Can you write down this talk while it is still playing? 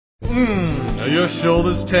Are your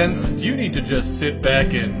shoulders tense? Do you need to just sit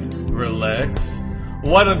back and relax?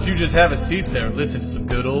 Why don't you just have a seat there and listen to some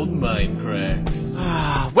good old mind cracks?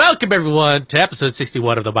 Welcome, everyone, to episode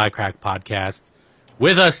 61 of the Mind Crack Podcast.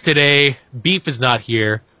 With us today, Beef is not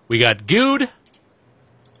here. We got Good.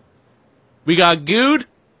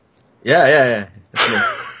 Yeah.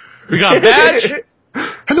 We got Badge.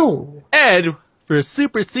 Hello. And for a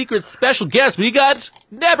super secret special guest, we got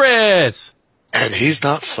Nebris. And he's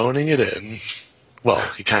not phoning it in. Well,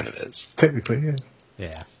 he kind of is. Technically, yeah.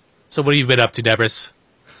 Yeah. So what have you been up to, Nebris?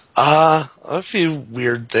 A few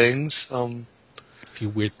weird things. A few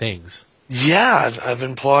weird things. Yeah, I've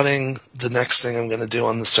been plotting the next thing I'm going to do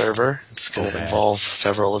on the server. It's going to involve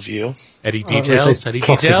several of you. Any details?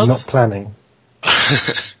 Plotting, not planning.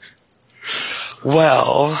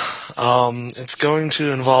 Well, it's going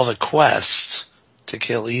to involve a quest to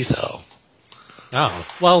kill Etho. Oh.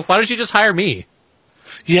 Well, why don't you just hire me?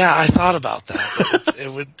 Yeah, I thought about that, but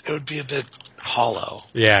it would be a bit hollow.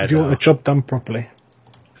 Yeah, Do you want the job done properly?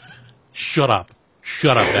 Shut up.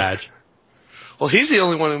 Shut up, Badge. Well, he's the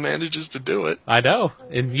only one who manages to do it. I know.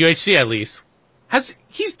 In UHC, at least.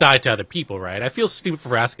 He's died to other people, right? I feel stupid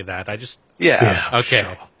for asking that. Yeah. Okay.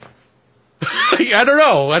 I don't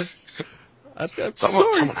know. I'm sorry.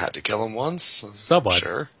 Someone had to kill him once. Someone.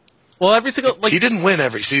 Sure. Well, every single... He didn't win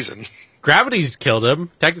every season. Gravity's killed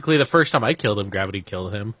him. Technically, the first time I killed him, Gravity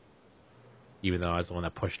killed him. Even though I was the one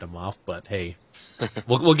that pushed him off. But, hey.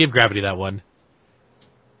 We'll give Gravity that one.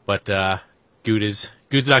 But, Good's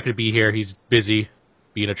not going to be here. He's busy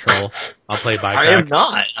being a troll. I'll play by I am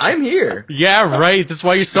not. I'm here. Yeah, right. That's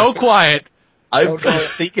why you're so quiet. I'm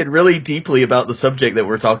thinking really deeply about the subject that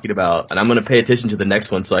we're talking about, and I'm going to pay attention to the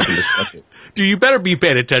next one so I can discuss it. Dude, you better be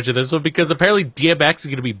paying attention to this one because apparently DMX is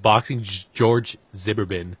going to be boxing George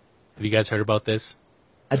Zimmerman. Have you guys heard about this?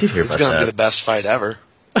 I did hear about It's going to be that. the best fight ever.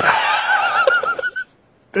 I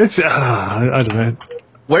don't know.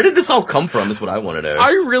 Where did this all come from is what I want to know.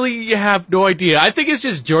 I really have no idea. I think it's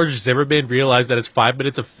just George Zimmerman realized that his 5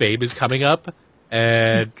 minutes of fame is coming up,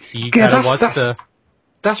 and he kind of wants to...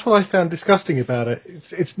 That's what I found disgusting about it.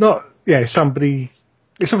 It's not, somebody...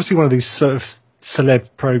 It's obviously one of these sort of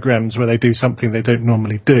celeb programs where they do something they don't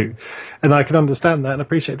normally do. And I can understand that and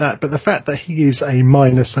appreciate that. But the fact that he is a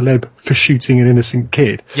minor celeb for shooting an innocent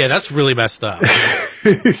kid... Yeah, that's really messed up.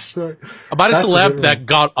 so, About a celeb that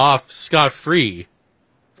got off scot-free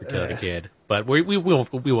for killing a kid. But we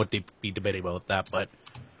won't be debating about that. But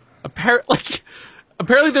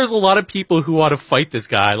apparently there's a lot of people who want to fight this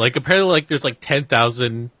guy. Like, apparently, there's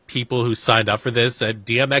 10,000 people who signed up for this, and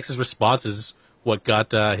DMX's response is what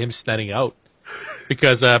got him standing out.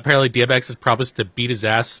 Because apparently DMX has promised to beat his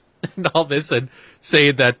ass and all this, and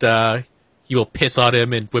saying that he will piss on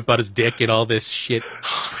him and whip out his dick and all this shit.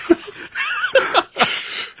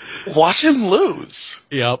 Watch him lose.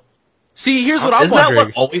 Yep. See, here's what I'm Isn't wondering.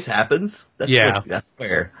 that what always happens? Yeah. That's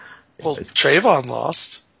fair. Well, Trayvon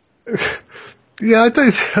lost. Yeah, I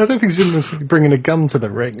don't think Zimmerman's bringing a gun to the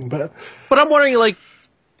ring, but But I'm wondering,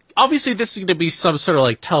 obviously this is going to be some sort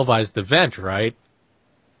of, televised event, right?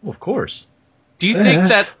 Well, of course. Do you think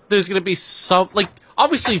that there's going to be some,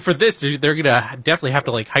 obviously for this, they're going to definitely have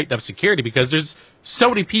to, heighten up security because there's so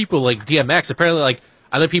many people like DMX. Apparently,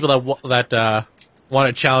 other people that want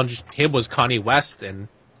to challenge him was Kanye West and,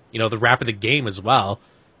 the rap of the game as well.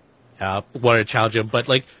 Wanted to challenge him. But,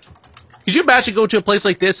 could you imagine going to a place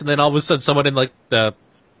like this and then all of a sudden someone in,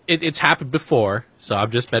 it's happened before, so I'm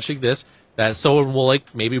just mentioning this, that someone will,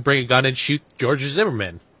 maybe bring a gun and shoot George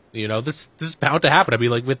Zimmerman. This is bound to happen. I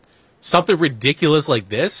mean, with something ridiculous like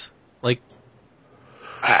this,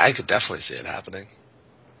 I could definitely see it happening.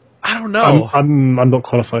 I don't know. I'm not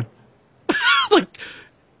qualified. I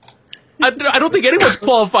don't think anyone's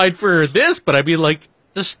qualified for this, but I mean,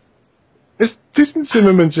 just... Isn't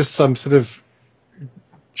Zimmerman just some sort of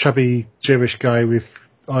chubby Jewish guy with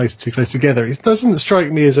eyes too close together? He doesn't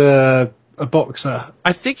strike me as a boxer.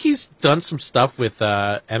 I think he's done some stuff with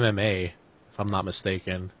MMA, if I'm not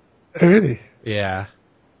mistaken. Oh, really? Yeah.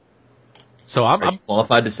 So Are you I'm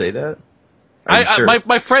qualified to say that? Are you sure?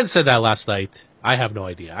 my friend said that last night. I have no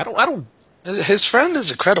idea. I don't. His friend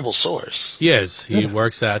is a credible source. He is. He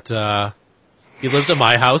works at. He lives at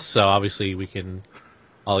my house, so obviously we can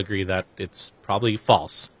all agree that it's probably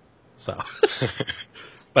false. So,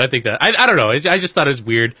 but I think that I don't know. I just thought it was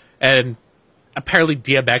weird, and apparently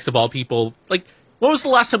DMX of all people, when was the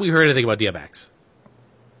last time we heard anything about DMX?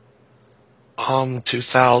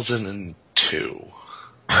 2002.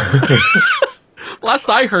 Last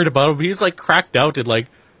I heard about him, he was cracked out and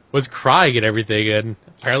was crying and everything, and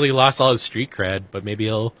apparently lost all his street cred. But maybe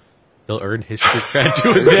he'll They'll earn history cred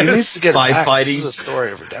doing He this. needs to get By back. fighting. This is a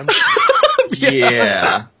story of redemption.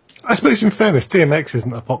 Yeah. I suppose, in fairness, DMX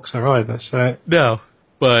isn't a boxer either, so No,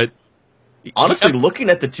 but Honestly, looking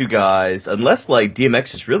at the two guys, unless like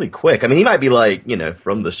DMX is really quick, I mean, he might be like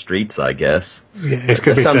from the streets, I guess. yeah, it's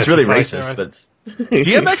going That to be sounds really fighter, racist, right? but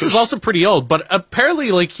DMX is also pretty old. But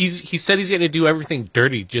apparently, like he said he's going to do everything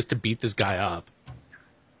dirty just to beat this guy up.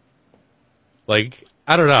 Like,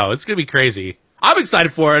 I don't know, it's going to be crazy. I'm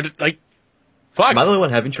excited for it. Like, fuck. Am I the only one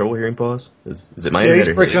having trouble hearing pause? Is it my Yeah, he's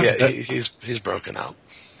internet? breaking up. Yeah, he's broken out.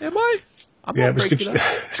 Am I? I'm Yeah, not but it's breaking good. up.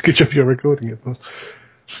 It's a good job you're recording it, boss.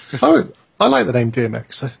 I like the name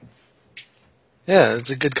DMX. So. Yeah, it's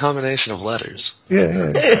a good combination of letters.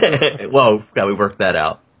 Yeah. Well, yeah, we worked that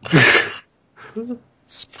out.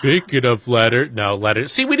 Speaking of letter.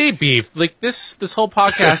 See, we need beef. Like this whole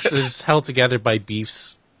podcast is held together by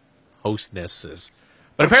beef's hostnesses.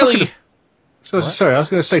 But apparently, So sorry, I was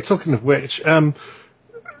going to say. Talking of which,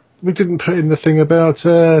 we didn't put in the thing about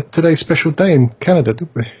today's special day in Canada, did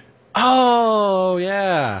we? oh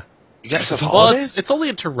yeah. You guys have Well, holidays? it's only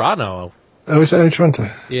in Toronto. Oh, is that in Toronto?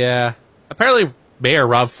 Yeah. Apparently, Mayor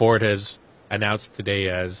Rob Ford has announced today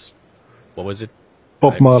as what was it?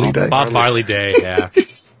 Bob Marley Day. Bob Marley Day. Yeah.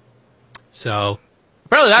 So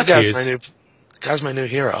apparently that's news. Guy's my new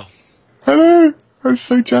hero. Hello, I'm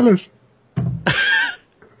so jealous. Good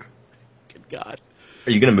God.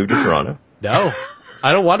 Are you going to move to Toronto? No,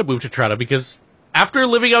 I don't want to move to Toronto because after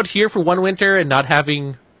living out here for one winter and not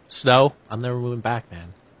having snow, I'm never moving back,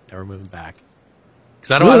 man. Never moving back.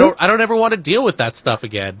 Because I don't ever want to deal with that stuff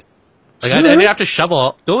again. Like I didn't have to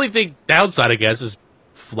shovel. The only downside, I guess, is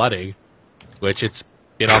flooding, which it's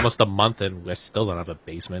been almost a month and I still don't have a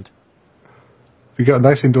basement. You got a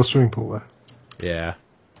nice indoor swimming pool there. Yeah.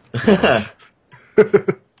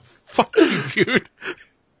 Fuck you, dude.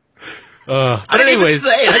 But I didn't anyways,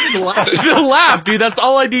 even say it. I just laughed. the laugh, dude. That's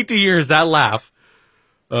all I need to hear is that laugh.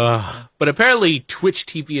 But apparently, Twitch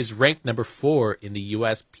TV is ranked number 4 in the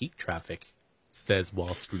U.S. peak traffic, says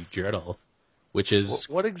Wall Street Journal, which is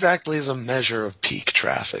What exactly is a measure of peak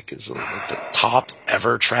traffic? Is it like the top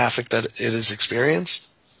ever traffic that it has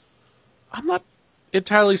experienced? I'm not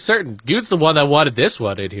entirely certain. Good's the one that wanted this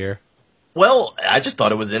one in here. Well, I just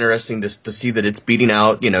thought it was interesting to see that it's beating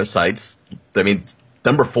out, sites. I mean,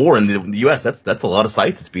 number 4 in the U.S., that's a lot of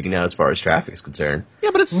sites it's beating out as far as traffic is concerned.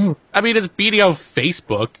 Yeah, but it's it's beating out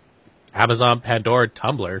Facebook, Amazon, Pandora,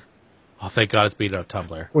 Tumblr. Oh, thank God it's beating out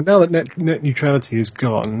Tumblr. Well, now that net neutrality is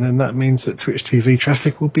gone, then that means that Twitch TV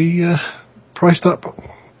traffic will be priced up.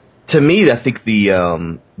 To me, I think the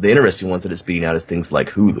interesting ones that it's beating out is things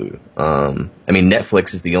like Hulu. I mean,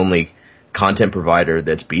 Netflix is the only content provider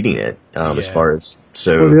that's beating it as far as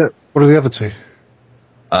What are the other two?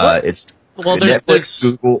 it's Well, Netflix, there's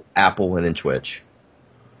Google, Apple, and then Twitch.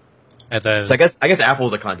 and then So I guess Apple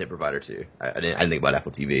is a content provider too. I didn't think about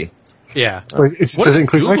Apple TV. yeah. Well, What does is it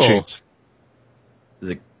include Google? iTunes?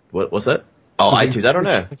 Is it what's that? Oh, Does it iTunes. I don't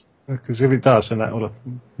know. Because if it does, then that will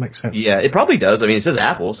make sense. Yeah, it probably does. I mean, it says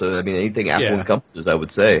Apple, so I mean, anything Apple Yeah. encompasses, I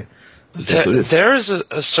would say. is included. There is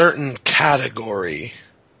a certain category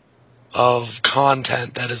of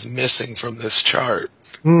content that is missing from this chart.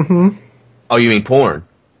 Mm-hmm. Oh, you mean porn?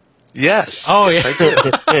 Yes. Oh, yes,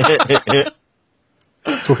 yeah. I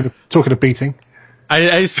do. Talking of beating. I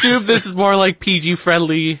assume this is more like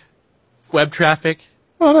PG-friendly web traffic.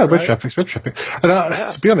 Oh no, web traffic's web traffic.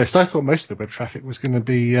 And to be honest, I thought most of the web traffic was going to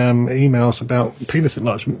be emails about penis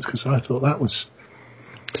enlargements because I thought that was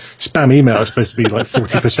spam email is supposed to be like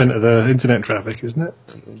 40% of the internet traffic, isn't it?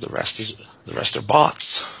 The rest are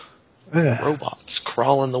bots, Yeah. robots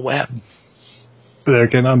crawling the web. But there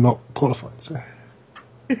again, I'm not qualified. So.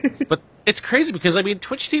 But it's crazy because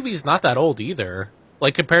Twitch TV is not that old either.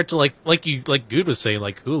 Like compared to like Good was saying,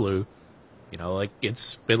 like Hulu.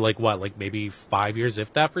 It's been maybe 5 years,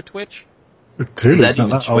 if that, for Twitch. Hulu's Is that not even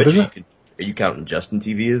that old, Twitch? is it? Are you counting Justin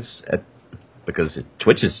TV because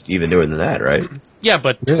Twitch is even newer than that, right? Yeah,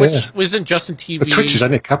 but Yeah, Twitch yeah. wasn't Justin TV. But Twitch is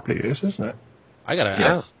only a couple of years, isn't it? I gotta.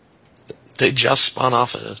 Yeah. They just spun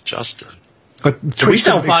off of Justin. But So we Twitch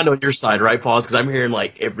sound doesn't fine on your side, right, Paul? Because I'm hearing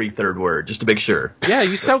like every third word, just to make sure. Yeah,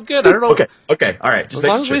 you sound good. I don't know. Okay, all right. Just As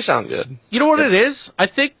long making as sure. we sound good. You know what it is? I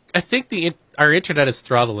think our internet is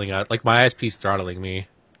throttling us. Like my ISP's throttling me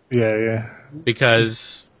Yeah.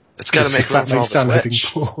 because It's got to make room for all the downloading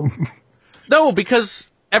Twitch. porn. no,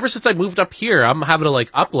 because ever since I moved up here, I'm having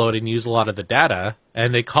to upload and use a lot of the data.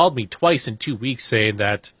 And they called me twice in 2 weeks saying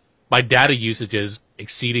that my data usage is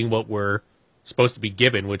exceeding what we're supposed to be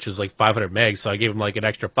given, which is 500 megs. So I gave them an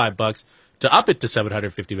extra $5 to up it to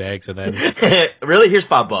 750 megs, and then Really? Here's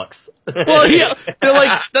 $5. well, yeah, they're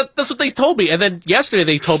like that's what they told me, and then yesterday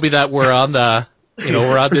they told me that we're on the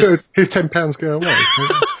we're on So this. his £10 go away.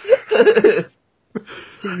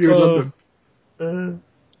 You're in London.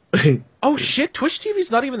 Oh shit! Twitch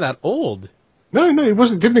TV's not even that old. No, it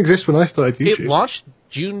wasn't. Didn't exist when I started YouTube. It launched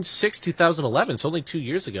June 6, 2011. So only 2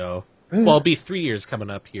 years ago. Mm. Well, it'll be 3 years coming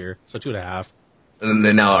up here, so 2.5. And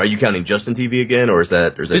then now, are you counting Justin TV again, or is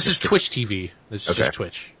that? This is Twitch TV. This is Okay. just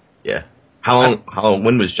Twitch. Yeah. How long?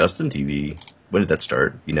 When was Justin TV? When did that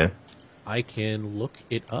start? You know. I can look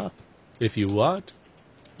it up if you want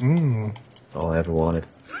That's all I ever wanted.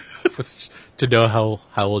 to know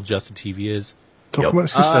how old Justin TV is. Talk Yep.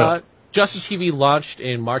 amongst yourself. Justin TV launched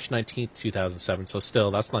in March 19th, 2007, so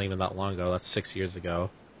still, that's not even that long ago. That's 6 years ago.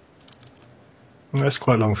 That's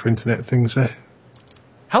quite long for internet things, eh?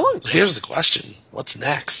 How long? Here's the question. What's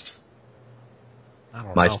next? I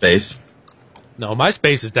don't know. MySpace. No,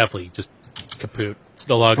 MySpace is definitely just kaput. It's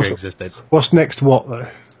no longer Also- existed. What's next what, though?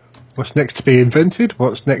 What's next to be invented?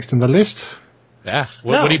 What's next in the list? Yeah.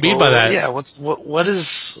 What do you mean by that? Yeah, what's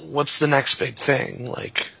the next big thing?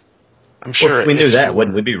 Like, I'm sure Well, if we knew if that, you-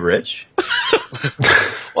 wouldn't we be rich?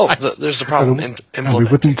 Well, there's a problem in And we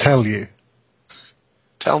implementing. wouldn't tell you.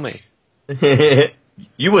 Tell me.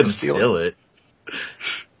 You wouldn't Steal steal it.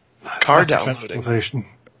 Car downloading. Transportation.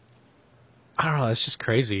 I don't know. It's just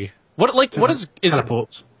crazy. What is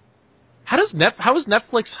Teleports. how is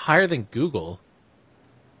Netflix higher than Google?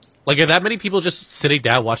 Like, are that many people just sitting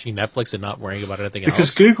down watching Netflix and not worrying about anything Because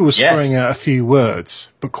else? Google's Yes. throwing out a few words,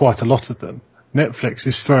 but quite a lot of them. Netflix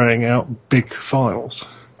is throwing out big files.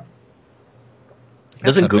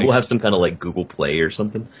 Doesn't that Google makes- have some kind of like Google Play or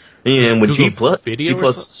something? And with Google G Plus, Video G or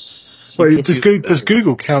Plus. Well, you can't does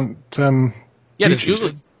Google count? Yeah, does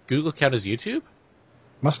YouTube? Google count as YouTube?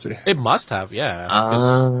 Must do. It must have, yeah.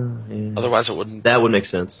 Yeah. Otherwise, it wouldn't. That would make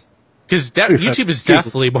sense. Because YouTube is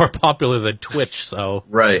definitely more popular than Twitch. So,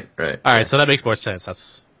 Right. all right, so that makes more sense.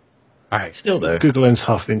 That's all right. Still though, Google owns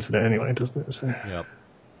half the internet anyway, doesn't it? So. Yep.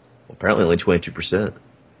 apparently only 22%.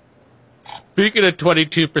 Speaking of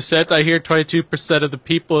 22%, I hear 22% of the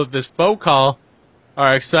people of this phone call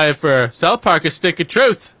are excited for South Park: A Stick of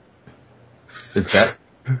Truth. Is that?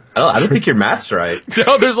 I don't think your math's right.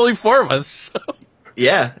 No, there's only 4 of us.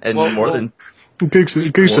 Yeah, and Well, more well- than. Google's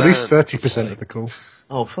at least Well, 30% of the call.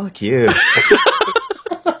 Oh fuck you!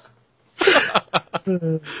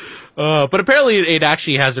 But apparently it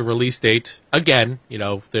actually has a release date. Again,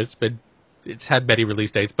 it's had many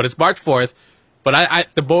release dates, but it's March 4th.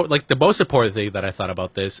 But the most important thing that I thought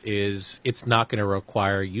about this is it's not going to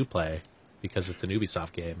require Uplay because it's an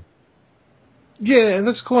Ubisoft game. Yeah,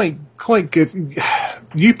 that's quite good.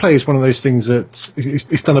 Uplay is one of those things that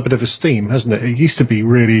it's done a bit of a steam, hasn't it? It used to be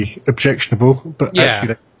really objectionable, but Yeah.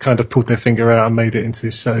 actually they kind of pulled their finger out and made it into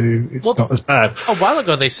so it's Well, not as bad. A while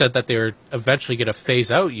ago they said that they were eventually going to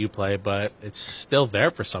phase out Uplay, but it's still there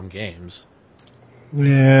for some games.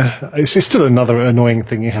 Yeah, it's still another annoying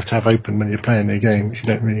thing you have to have open when you're playing a game, which you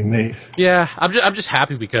don't really need. Yeah, I'm just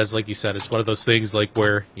happy because, like you said, it's one of those things like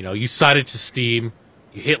where you sign into Steam,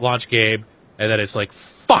 you hit launch game, and then it's like,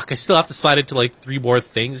 fuck, I still have to sign into like 3 more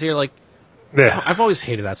things here. Like, Yeah, I've always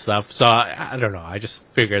hated that stuff, so I don't know. I just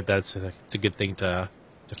figured it's a good thing to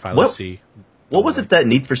finally see. What was it that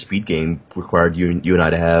Need for Speed game required you and I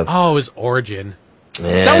to have? Oh, it was Origin.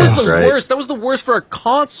 Yeah, That was the that's right. worst. That was the worst for a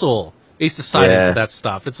console. I used to sign Yeah. into that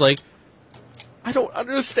stuff. It's like, I don't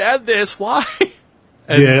understand this. Why?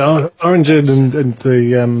 And- yeah, Origin and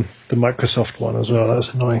the Microsoft one as well.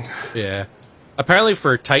 That's annoying. Yeah. Apparently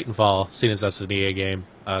for Titanfall, seeing as that's an EA game,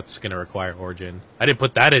 it's going to require Origin. I didn't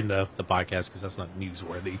put that in the podcast because that's not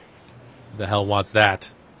newsworthy. Who the hell wants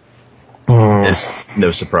that? It's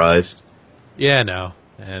no surprise. Yeah, no.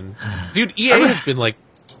 And dude, EA has been like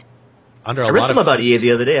under a I read lot something of. about EA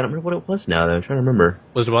the other day. I don't remember what it was now. Though I'm trying to remember.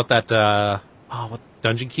 Was it about that? What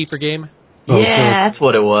Dungeon Keeper game? Oh, yeah, God. that's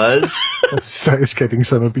what it was. That is getting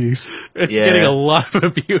some abuse. It's Yeah. getting a lot of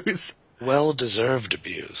abuse. Well-deserved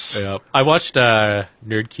abuse. Yep. I watched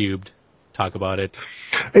Nerdcubed talk about it.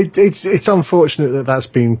 It's unfortunate that that's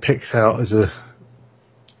been picked out as a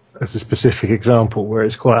specific example,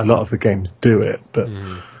 whereas quite a lot of the games do it. But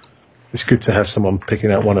it's good to have someone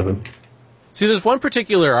picking out one of them. See, there's one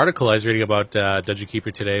particular article I was reading about Dungeon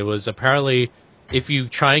Keeper today. Was apparently if you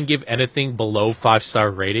try and give anything below 5-star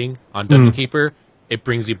rating on Dungeon Keeper, it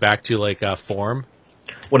brings you back to like a form.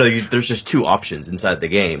 Well, no, there's just 2 options inside the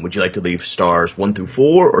game. Would you like to leave stars 1 through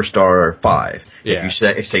 4 or star 5? Yeah. If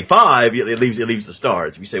you say 5, it leaves the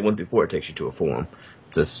stars. If you say 1 through 4, it takes you to a form.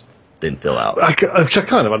 Just didn't fill out. I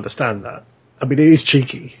kind of understand that. I mean, it is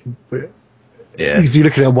cheeky, but Yeah. If you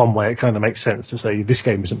look at it one way, it kind of makes sense to say this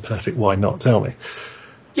game isn't perfect. Why not? Tell me.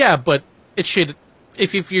 Yeah, but it should.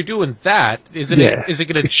 If you're doing that, is it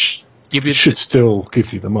going to give you? It should still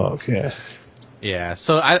give you the mark. Yeah. Yeah.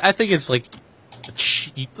 So I think it's like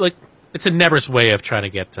it's a Nebris way of trying to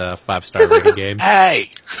get a 5-star rating game. Hey!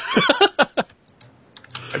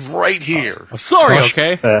 I'm right here. I'm sorry. Harsh,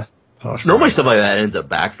 Okay. Fair. Harsh. Normally stuff like that ends up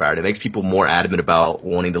backfired. It makes people more adamant about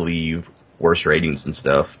wanting to leave worse ratings and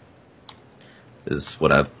stuff. Is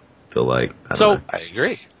what I feel like. I don't know. I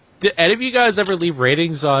agree. Did any of you guys ever leave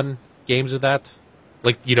ratings on games of that?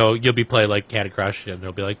 Like, you'll be playing like Candy Crush, and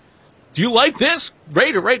they'll be like, "Do you like this?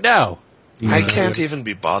 Rate it right now." I can't even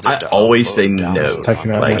be bothered. I to always upload say down no. to the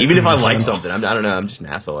Taking out Like, that even if I consent. like something, I don't know. I'm just an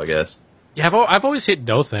asshole, I guess. Yeah, I've always hit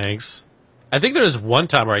no thanks. I think there was one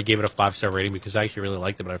time where I gave it a 5-star rating because I actually really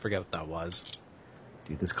liked it, but I forget what that was.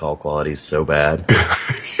 Dude, this call quality is so bad.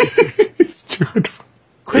 It's dreadful.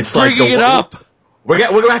 It's like Bringing it up. We're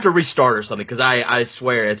gonna have to restart or something because I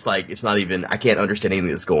swear it's like it's not even. I can't understand anything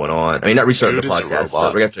that's going on. I mean, not restart the Dude is a podcast, robot.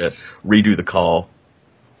 but we're gonna have to redo the call.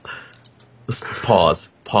 Let's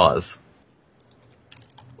pause.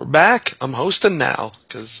 We're back. I'm hosting now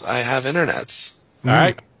because I have internets. All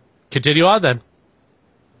right, continue on then.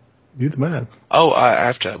 You're the man. Oh, I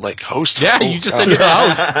have to host. Yeah, Oh, you just God. said you're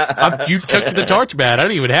the host. You took the torch, man. I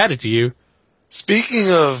didn't even hand it to you. Speaking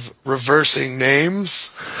of reversing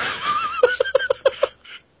names,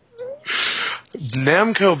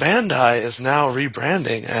 Namco Bandai is now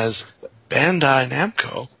rebranding as Bandai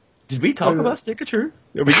Namco. Did we talk about Stick of Truth?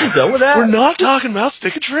 Are we just done with that? We're not talking about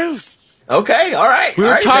Stick of Truth. Okay, all right. We were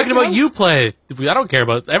all right, talking there about you play. I don't care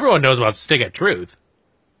about. Everyone knows about Stick at Truth.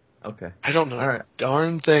 Okay. I don't know All right. a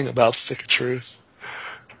darn thing about Stick of Truth.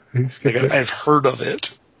 He's Like, got I've heard of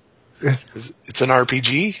it. It's an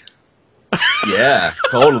RPG. Yeah,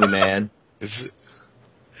 totally, man. Is it?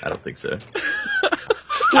 I don't think so.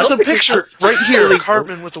 There's a think picture it's right here really of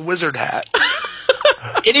Cartman with a wizard hat.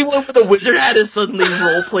 Anyone with a wizard hat is suddenly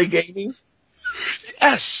roleplay gaming?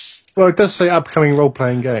 Yes. Well, it does say upcoming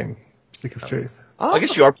role-playing game. Stick of Truth. Oh, I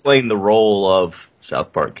guess you are playing the role of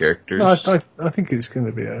South Park characters. No, I think it's going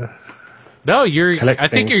to be a. No, you're. Collect I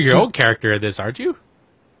think things. you're your own character in this, aren't you?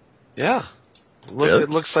 yeah. Look, Really? It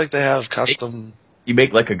looks like they have custom You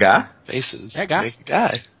make like a guy? faces. Yeah, guy. Make a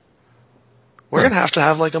guy. We're gonna have to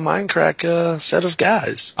have like a Minecraft set of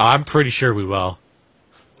guys. I'm pretty sure we will.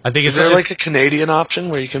 I think Is it's there like a Canadian option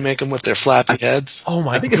where you can make them with their flappy heads? Oh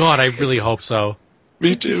my think it's- god! I really hope so.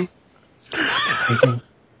 Me too.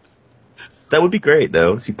 That would be great,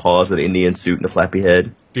 though. See Paws in an Indian suit and a flappy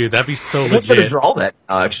head. Dude, that'd be so Let's gonna legit. draw that,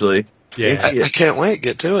 actually. Yeah. I can't wait.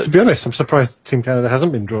 Get to To it. be honest, I'm surprised Team Canada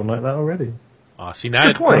hasn't been drawn like that already. Oh, see That's a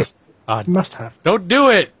now, good point. You must have. don't do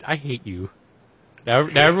it. I hate you. Now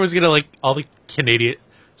everyone's gonna like all the Canadian.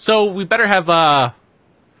 So we better have.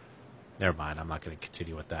 Never mind. I'm not gonna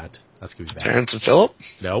continue with that. That's gonna be bad. Terrence and Phillip.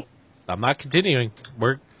 Nope. I'm not continuing.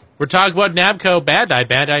 We're talking about Namco, Bandai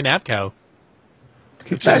Namco.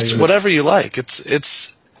 That's whatever you like.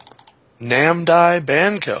 It's Namdai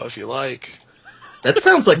Banco if you like. That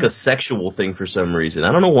sounds like a sexual thing for some reason.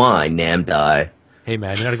 I don't know why. Namdai. Hey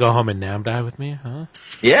man, you wanna go home and Namdai with me, huh?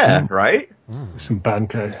 Yeah, right? Some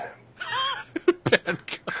Banco.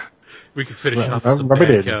 We can finish Well, off with some rub it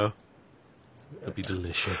in. Banco. It'll be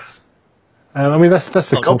delicious. I mean, that's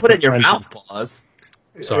a Oh, don't put it in your corporate mouth, branding. Paws.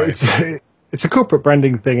 Sorry. It's a corporate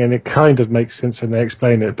branding thing, and it kind of makes sense when they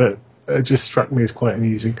explain it, but it just struck me as quite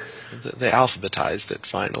amusing. They alphabetized it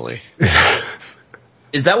finally.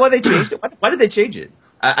 Is that why they changed it? Why did they change it?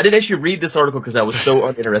 I didn't actually read this article because I was so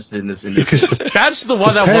uninterested in this industry. Because Badger's the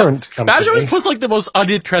one that parent Badger always company- puts like the most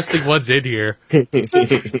uninteresting ones in here.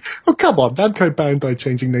 oh come on, Namco Bandai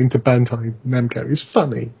changing name to Bandai Namco is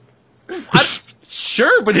funny. I'm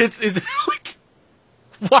sure, but it's like,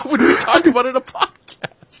 why would we talk about it in a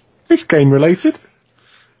podcast? It's game related.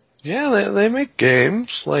 Yeah, they make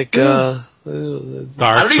games like Dark I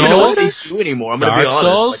don't even know what they Souls, do anymore. I'm going to be Dark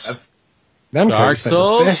honest. Souls? Like, Namco Dark is the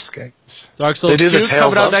Souls? best games. Dark Souls they do 2 the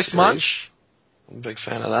Tales coming out of next series. month. I'm a big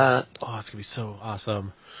fan of that. Oh, it's gonna be so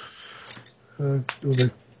awesome. All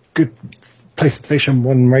the good PlayStation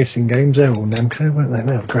 1 racing games, they're all Namco, weren't they?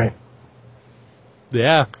 They were great.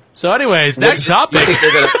 Yeah. So, anyways, next topic. You think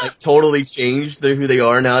they're going to like, totally change who they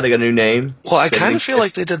are now? They got a new name? Well, I They kind of think feel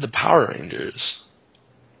like they did the Power Rangers.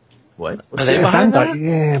 What? Are they Yeah, behind Bandai, that?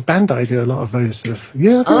 yeah, Bandai do a lot of those stuff.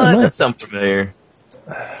 Yeah, I think Oh, they might. that sounds familiar.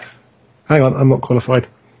 Hang on, I'm not qualified.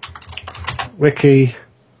 Wiki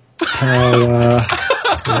Power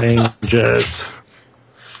Rangers.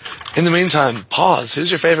 In the meantime,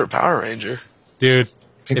 who's your favorite Power Ranger? Dude,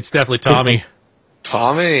 it's definitely Tommy.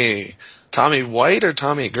 Tommy. Tommy White or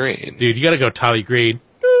Tommy Green? Dude, you gotta go Tommy Green.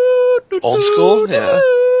 Old school? Yeah.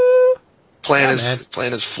 Playing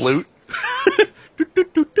man. his flute.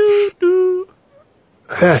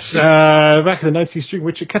 Yes, back in the 90s, during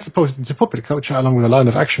which it catapulted into popular culture along with a line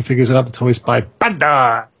of action figures and other toys by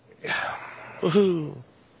Bandai. Woohoo.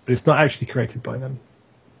 But it's not actually created by them.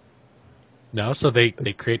 No, so they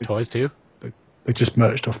create toys too? They just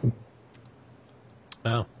merged off them.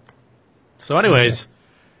 Oh. So anyways,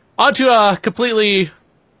 on to a completely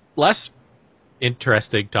less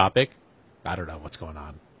interesting topic. I don't know what's going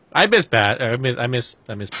on. I miss Bat. I miss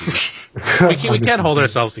Peter. We can't hold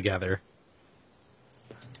ourselves together.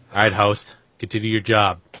 All right, host, continue your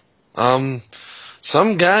job.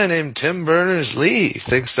 Some guy named Tim Berners-Lee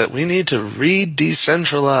thinks that we need to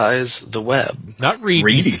re-decentralize the web. Not read.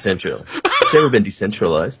 Re-decentralized. It's never been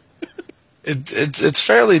decentralized. It's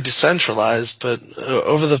fairly decentralized, but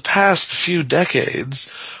over the past few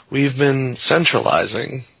decades, we've been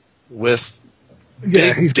centralizing with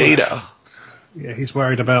big data. Yeah, he's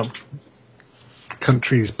worried about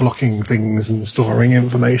countries blocking things and storing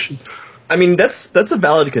information. I mean, that's a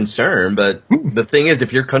valid concern, but the thing is,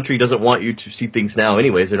 if your country doesn't want you to see things now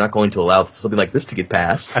anyways, they're not going to allow something like this to get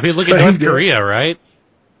passed. I mean, look at North Korea, right?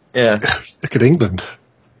 Yeah. Look at England.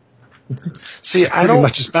 See, I Pretty don't...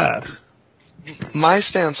 much as bad. My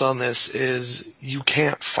stance on this is you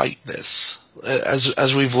can't fight this.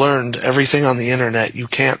 As we've learned, everything on the internet, you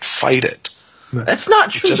can't fight it. That's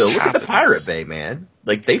not true, just though. Look at the happens. Pirate Bay, man.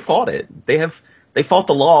 Like, they fought it. They fought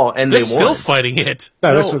the law, and They're they still won. fighting it.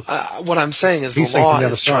 No, what I'm saying is the He's saying law from the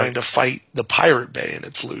other is side. trying to fight the Pirate Bay, and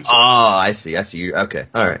it's losing. Oh, I see. Okay.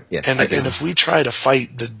 All right. Yeah. And I get it. if we try to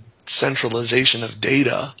fight the centralization of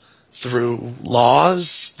data through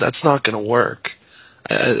laws, that's not going to work.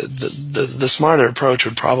 The smarter approach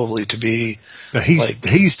would probably to be No, he's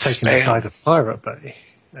taking the spam. side of Pirate Bay.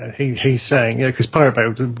 He's saying, because Pirate Bay,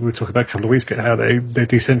 we were talking about a couple of weeks ago, how they're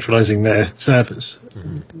decentralizing their servers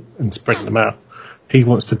and spreading them out. He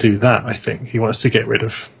wants to do that, I think. He wants to get rid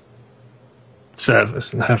of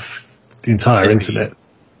servers and have the entire Basically, internet.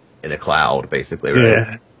 in a cloud, basically, right?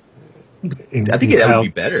 Yeah. I think that would be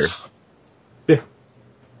better. Yeah.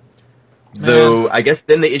 Though, I guess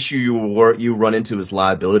then the issue you run into is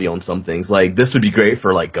liability on some things. Like, this would be great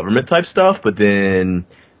for, like, government-type stuff, but then,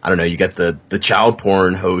 I don't know, you got the child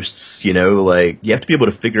porn hosts, you know, like, you have to be able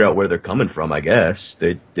to figure out where they're coming from, I guess.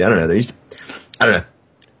 I don't know. I don't know.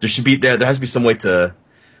 There has to be some way to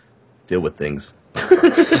deal with things.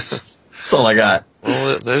 That's all I got.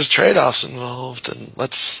 Well, there's trade-offs involved, and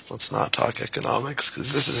let's not talk economics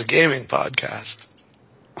because this is a gaming podcast,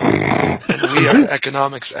 and we are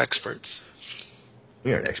economics experts.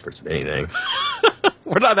 We aren't experts at anything.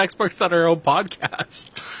 We're not experts on our own podcast.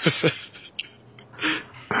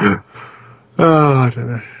 Oh, I don't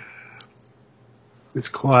know. It's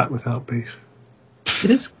quiet without beef. It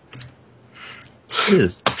is. It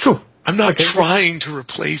is. I'm not trying to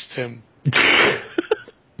replace him.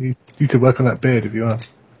 You need to work on that beard if you are.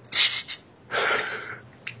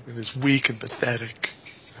 It is weak and pathetic.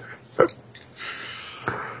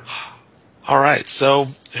 All right, so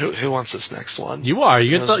who wants this next one? You are.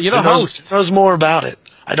 You're the Who host. knows more about it?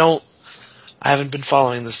 I haven't been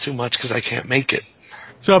following this too much because I can't make it.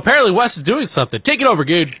 So apparently Wes is doing something. Take it over,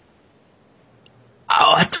 dude.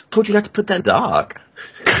 Oh, I told you not to put that doc.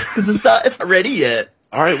 Because it's not ready yet.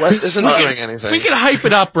 All right, Wes isn't doing anything. We can hype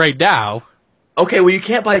it up right now. Okay, well, you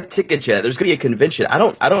can't buy tickets yet. There's going to be a convention. I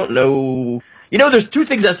don't know. You know, there's two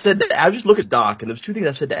things I said. I just look at Doc, and there's two things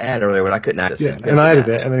I said to add earlier when I couldn't add it. Yeah, and I added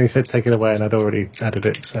it, and then he said take it away, and I'd already added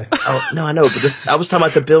it. So Oh, no, I know, but I was talking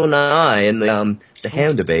about the Bill Nye and the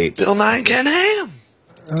ham debate. Bill Nye can ham.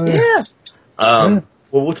 Yeah.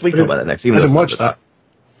 Well, we can talk about that next. I didn't watch that.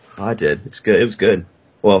 Oh, I did. It's good. It was good.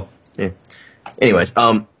 Well, yeah. Anyways,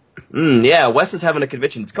 yeah, Wes is having a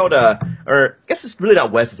convention. It's called, or I guess it's really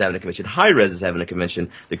not Wes is having a convention. Hi-Rez is having a convention,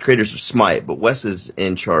 the creators of Smite, but Wes is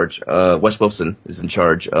in charge, Wes Wilson is in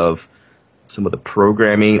charge of some of the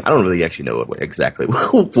programming. I don't really actually know exactly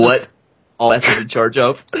what all Wes is in charge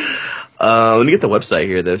of. Let me get the website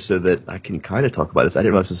here, though, so that I can kind of talk about this. I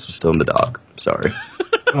didn't realize this was still in the doc. I'm sorry.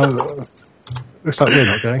 Looks like we're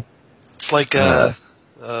not going. It's like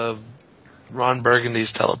Ron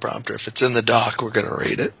Burgundy's teleprompter. If it's in the doc, we're going to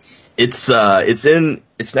read it. It's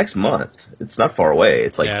next month. It's not far away.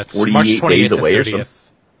 It's like it's 48 March 28th days away or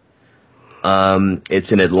 30th. something.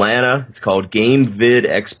 It's in Atlanta. It's called Game Vid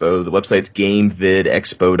Expo. The website's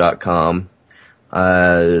gamevidexpo.com.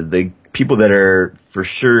 The people that are for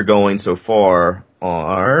sure going so far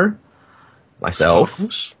are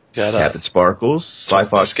myself, Got Captain Sparkles,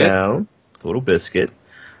 Sci-Fox Biscuit. Town, Total Biscuit,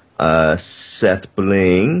 Seth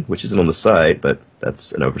Bling, which isn't on the site, but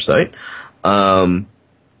that's an oversight.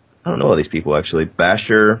 I don't know all these people, actually.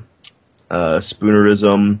 Basher,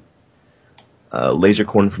 Spoonerism,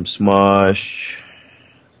 Lasercorn from Smosh,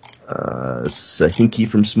 Sahinki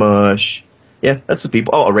from Smosh. Yeah, that's the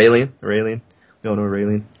people. Oh, Aurelian. We all know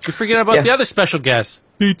Aurelian. You're forgetting about the other special guest,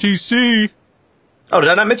 BTC. Oh, did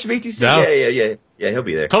I not mention BTC? No. Yeah, he'll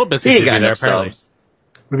be there. Total Biscuit He ain't could got be there, enough apparently. subs.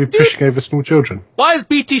 Maybe pushing over small children. Why is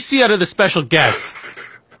BTC under the special guest?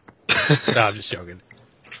 No, I'm just joking.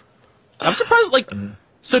 I'm surprised,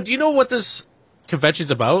 so do you know what this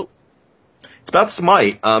convention's about? It's about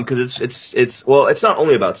Smite, because it's not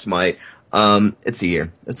only about Smite. Let's see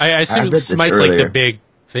here. I assume read this Smite's earlier. like the big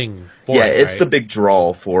thing for Yeah, it, it's right? the big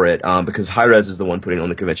draw for it, because Hi-Rez is the one putting on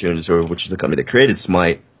the convention, which is the company that created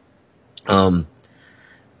Smite. But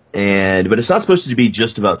it's not supposed to be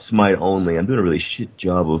just about Smite only. I'm doing a really shit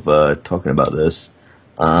job of talking about this.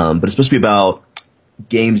 But it's supposed to be about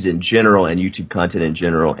games in general and YouTube content in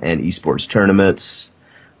general and esports tournaments.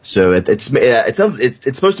 So it's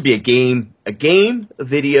supposed to be a game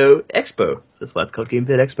video expo. That's why it's called Game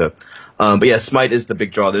Vid Expo. But yeah, Smite is the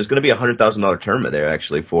big draw. There's going to be a $100,000 tournament there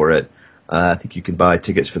actually for it. I think you can buy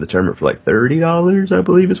tickets for the tournament for like $30, I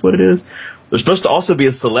believe is what it is. There's supposed to also be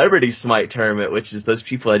a celebrity Smite tournament, which is those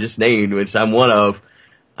people I just named, which I'm one of.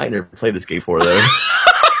 I ain't never played this game before though.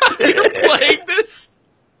 You're playing this?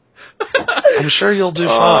 I'm sure you'll do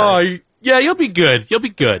Oh, fine. yeah, you'll be good. You'll be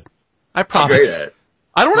good. I I'm great promise. at it.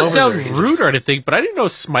 I don't want to Well, sound was there- rude or anything, but I didn't know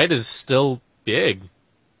Smite is still big.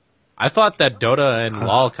 I thought that Dota and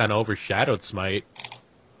LoL kind of overshadowed Smite.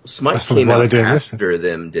 Smite That's probably came why out they're doing this. after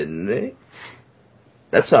them, didn't they?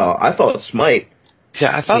 That's how I thought Smite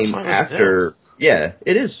Yeah, I thought came Smite was new. after. Yeah,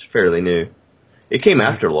 it is fairly new. It came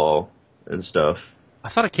after LoL and stuff. I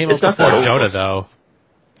thought it came It's out not before that old. Dota, though.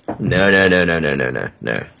 No.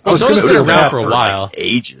 Well, was Dota's gonna been put it around out for a like while.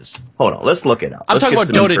 ages. Hold on, let's look it up. I'm Let's talking get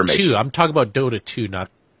about some Dota information. 2. I'm talking about Dota 2, not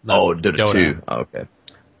Oh, Dota Dota 2. Oh,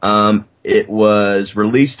 okay. It was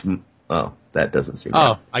released. Oh, that doesn't seem. Oh,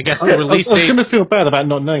 right. I guess I the was release going date. to feel bad about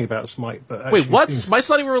not knowing about Smite, but actually Wait, what? it seems- Smite's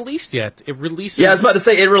not even released yet. It releases. Yeah, I was about to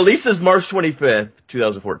say it releases March 25th,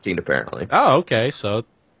 2014. Apparently. Oh, okay. So,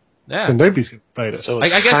 yeah. So nobody's played it. So I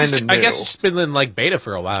it's guess kind it's, of I new. guess it's been in like beta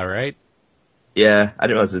for a while, right? Yeah, I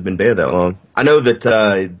didn't realize it's been beta that long. I know that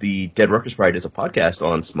the Dead Ruckus Pride is a podcast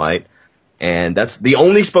on Smite, and that's the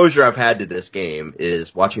only exposure I've had to this game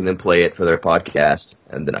is watching them play it for their podcast,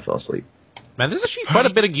 and then I fell asleep. Man, there's actually quite a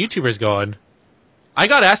bit of YouTubers going. I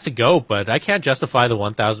got asked to go, but I can't justify the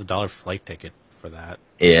 $1,000 flight ticket for that.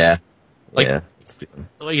 Yeah, Like- yeah.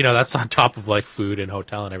 Well, you know, that's on top of like food and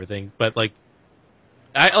hotel and everything. But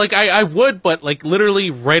I would, but like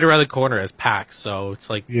literally right around the corner is PAX, so it's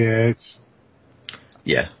like Yeah, it's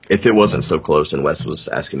Yeah, if it wasn't so close and Wes was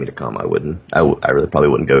asking me to come, I wouldn't. I really probably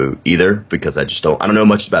wouldn't go either because I don't know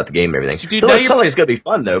much about the game and everything. So, dude, So now it you're- sounds like it's gonna be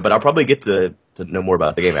fun though, but I'll probably get to know more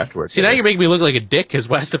about the game afterwards. see now you're making me look like a dick because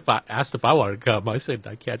Wes asked if I wanted to come. I said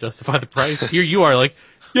I can't justify the price. Here you are like,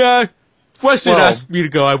 yeah, Wes didn't Well, ask me to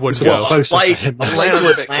go. I wouldn't it's a lot go. closer for Flight him. to Atlanta's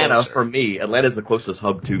a bit Atlanta closer. for me. Atlanta's the closest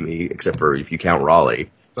hub to me, except for if you count Raleigh.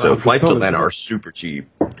 So but flights to it's Atlanta not- are super cheap.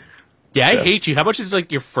 Yeah, I Yeah. hate you. How much is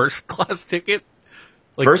like your first class ticket?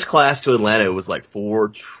 Like- First class to Atlanta was like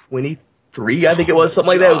 $423, I think it was,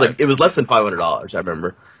 something like that. It was less than $500. I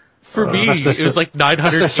remember. For me, That's less it was than- like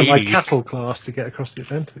That's less than my 980. cattle class to get across the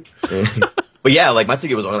Atlantic. But yeah, like my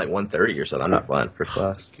ticket was only like $130 or something. I'm not flying first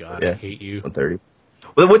class. God, yeah, I hate you. $130.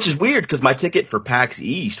 Well, which is weird because my ticket for PAX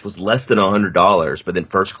East was less than $100, but then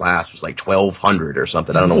first class was like $1,200 or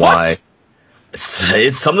something. I don't know What? why.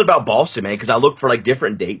 It's something about Boston, man. Because I looked for like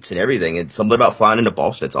different dates and everything, and something about flying into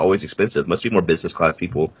Boston. It's always expensive. Must be more business class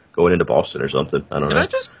people going into Boston or something. I don't Can know. I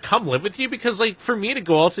just come live with you? Because like for me to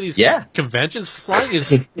go out to these Yeah. conventions, flying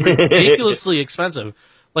is ridiculously expensive.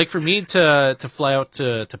 Like for me to fly out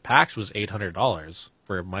to PAX was $800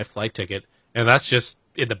 for my flight ticket, and that's just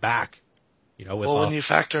in the back. You know, with Well, all, when you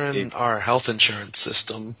factor in our health insurance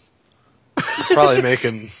system, you're probably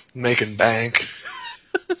making bank.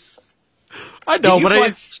 I know, Did you but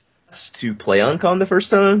I fly to PlayOnCon the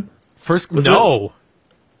first time? first Was no.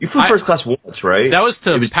 You flew I- first class once, right? That was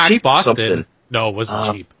to It was PAX cheap or Boston. something. No, it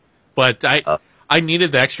wasn't cheap. But I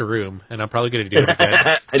needed the extra room, and I'm probably going to do it again.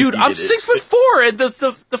 I Dude, I'm needed it. 6'4", and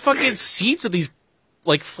the fucking seats of these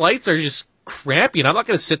like flights are just crampy, and I'm not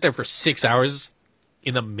going to sit there for 6 hours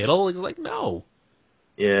in the middle. It's like, no.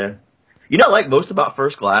 Yeah. You know, what I like most about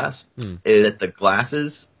first class is that the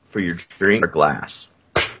glasses for your drink are glass.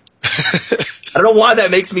 I don't know why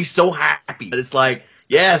that makes me so happy, but it's like,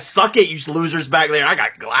 yeah, suck it, you losers back there. I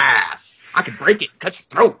got glass. I can break it, cut your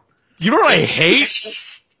throat. You know what I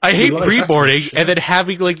hate? I hate like pre-boarding that. and then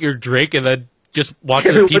having like your drink and then just watching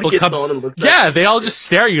Everybody people gets come. on and looks at Yeah, you. they all just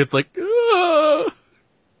stare at you. It's like, ugh.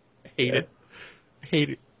 I hate it. I hate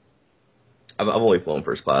it. I've only flown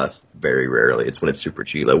first class very rarely. It's when it's super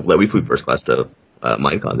cheap. Like we flew first class to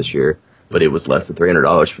Minecon this year, but it was less than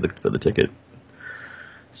 $300 for the ticket.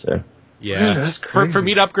 So Yeah, that's for crazy.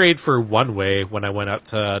 me to upgrade for one way when I went out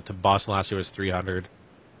to Boston last year was $300.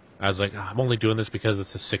 I was like, I'm only doing this because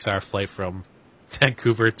it's a 6-hour flight from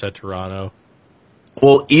Vancouver to Toronto.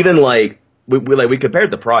 well, even like we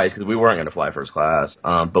compared the price because we weren't going to fly first class,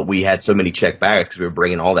 but we had so many checked bags because we were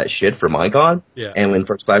bringing all that shit for Minecon. Yeah. And in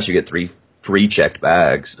first class you get 3 free checked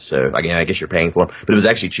bags. So again, I guess you're paying for them, but it was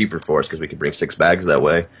actually cheaper for us because we could bring 6 bags that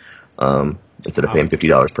way instead of paying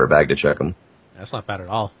 $50 per bag to check them. That's not bad at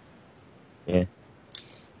all. Yeah.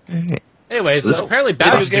 Anyways, This- so apparently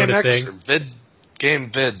Video Babs Game doing a X, thing. Game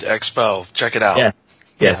Vid Expo. Check it out.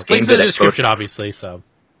 Yes. Yes. Links in the Games description, obviously. So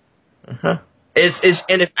Is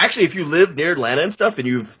and if you live near Atlanta and stuff, and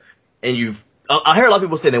you've I hear a lot of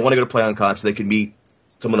people say they want to go to PlayOnCon so they can meet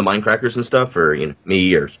some of the Minecrackers and stuff, or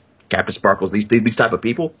me or Captain Sparkles, these type of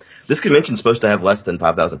people. This convention's supposed to have less than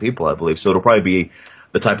 5,000 people, I believe, so it'll probably be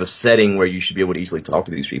the type of setting where you should be able to easily talk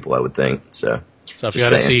to these people, I would think. So if you just got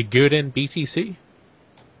to saying. see Gooden BTC,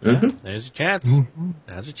 Mhm. there's a chance.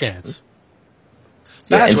 There's a chance.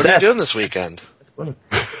 Badge, and what are you Seth- doing this weekend?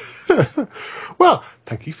 Well,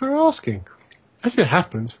 thank you for asking. As it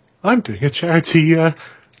happens, I'm doing a charity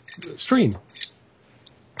stream.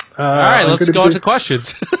 All right, let's go into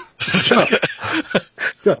questions.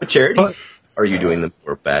 What charities are you doing them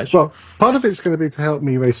for, Badge? Well, part of it's going to be to help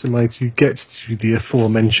me raise some money to get to the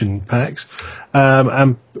aforementioned packs,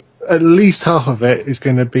 and at least half of it is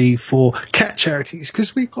going to be for cat charities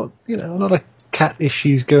because we've got a lot of cat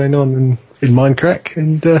issues going on in Minecraft,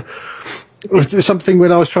 and it's something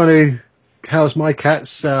when I was trying to house my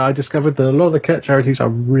cats, I discovered that a lot of the cat charities are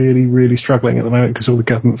really, really struggling at the moment because all the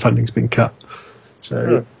government funding's been cut.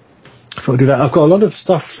 So I thought I'd do that. I've got a lot of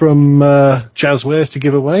stuff from Jazzwares to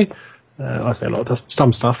give away. I say a lot of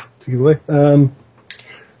some stuff to give away.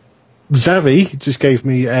 Zavi just gave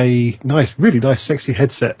me a really nice, sexy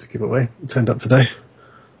headset to give away. It turned up today,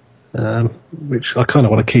 which I kind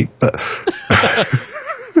of want to keep, but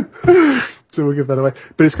so we'll give that away.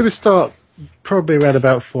 But it's going to start probably around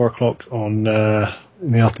about 4:00 on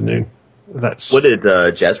in the afternoon. That's What did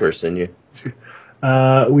Jazzware send you?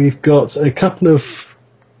 we've got a couple of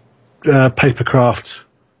papercraft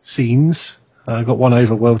scenes. I've got one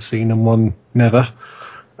overworld scene and one nether.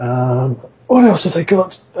 What else have they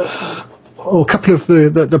got? A couple of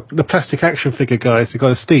the plastic action figure guys. They've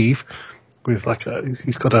got a Steve with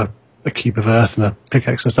he's got a cube of earth and a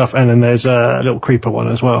pickaxe and stuff, and then there's a little creeper one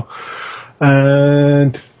as well,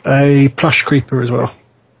 and a plush creeper as well.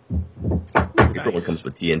 Creeper one comes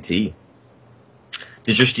with TNT.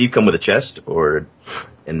 Does your Steve come with a chest or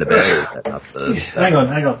in the bag? Or is that not the? Hang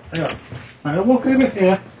on. I'll walk over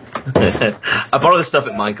here. I bought all this stuff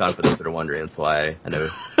at Minecon for those that are wondering. That's why I know.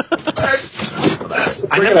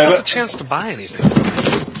 I never got the chance to buy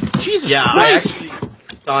anything. Jesus Yeah, I Christ! actually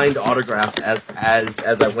signed autographs as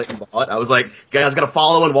I went and bought. I was like, you guys got to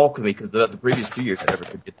follow and walk with me because the previous 2 years I never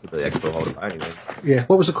could get to the expo hall to buy anything. Yeah.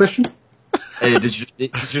 What was the question? Hey, does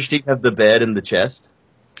your Steve have the bed and the chest?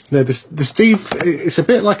 No, the Steve. It's a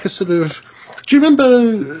bit like a sort of. Do you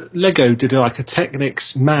remember Lego did like a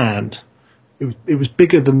Technics man? It was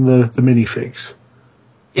bigger than the minifigs.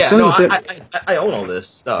 Yeah, kind no, of a I own all this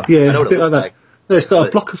stuff. Yeah, I know a what bit it like looks that. No, it's got a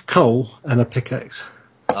But- block of coal and a pickaxe.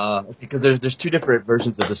 Because there's 2 different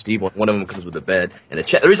versions of the Steve one. One of them comes with a bed and a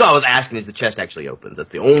chest. The reason why I was asking is the chest actually opens. That's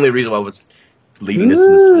the only reason why I was leaving this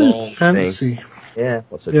in this long Fancy. thing. Yeah,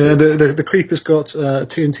 what's it? Yeah, the creeper's got a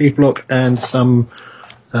TNT block and some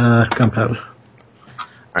gunpowder. All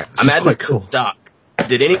right, I'm at quite this cool. doc.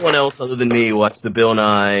 Did anyone else other than me watch the Bill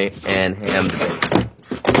Nye and Ham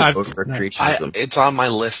debate over creationism? It's on my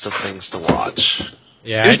list of things to watch.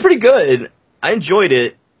 Yeah, It was pretty good. I enjoyed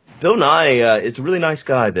it. Bill Nye is a really nice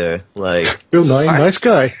guy, though. Like, Bill It's a Nye, science nice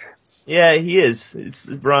guy. yeah, he is.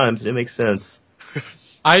 It rhymes. It makes sense.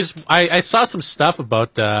 I saw some stuff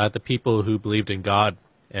about the people who believed in God,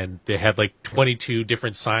 and they had like 22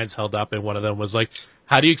 different signs held up, and one of them was like,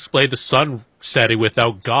 "How do you explain the sun setting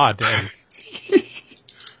without God?"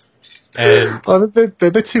 And Oh,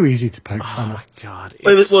 they're too easy to poke fun oh of. my God,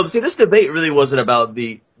 Well, it's- see, this debate really wasn't about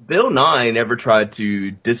Bill Nye never tried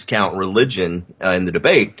to discount religion in the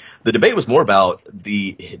debate. The debate was more about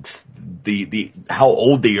the how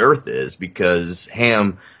old the Earth is, because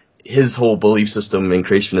Ham, his whole belief system in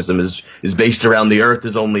creationism is based around the Earth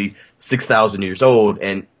is only 6,000 years old,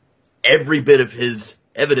 and every bit of his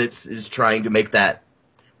evidence is trying to make that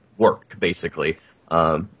work, basically.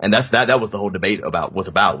 And that was the whole debate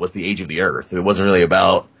was the age of the Earth. It wasn't really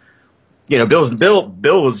about,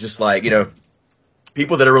 Bill was just like,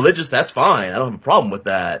 people that are religious, that's fine. I don't have a problem with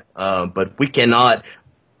that. But we cannot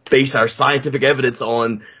base our scientific evidence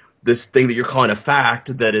on this thing that you're calling a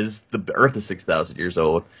fact that is the Earth is 6,000 years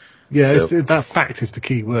old. Yeah, So, that fact is the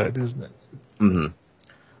key word, isn't it?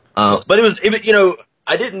 but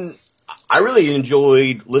I really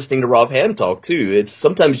enjoyed listening to Rob Ham talk too. It's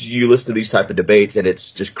sometimes you listen to these type of debates and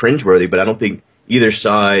it's just cringeworthy, but I don't think either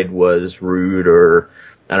side was rude or,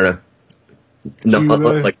 I don't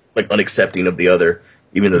know, like unaccepting of the other,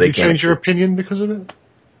 even though they Did you can't. change your opinion because of it?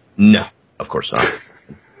 No, of course not.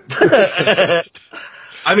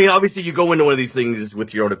 I mean, obviously, you go into one of these things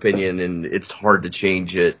with your own opinion, and it's hard to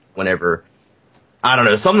change it whenever. I don't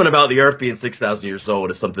know, something about the Earth being 6,000 years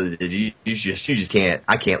old is something that you just can't.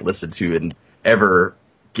 I can't listen to and ever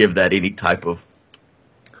give that any type of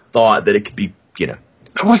thought that it could be, Did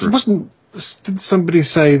somebody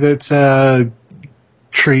say that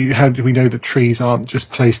how do we know that trees aren't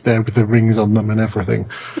just placed there with the rings on them and everything?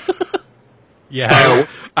 Yeah,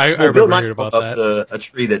 I Bill remember Nye hearing about brought that. up a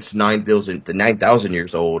tree that's 9,000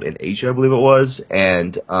 years old in Asia, I believe it was,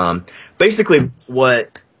 and basically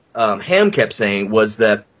what Ham kept saying was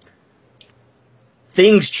that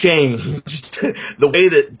things changed. the way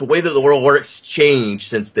that the world works changed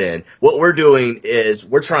since then. What we're doing is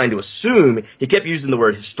we're trying to assume. He kept using the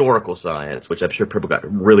word historical science, which I'm sure people got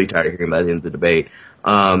really tired of hearing about in the debate.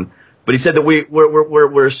 But he said that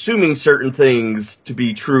we're assuming certain things to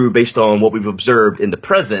be true based on what we've observed in the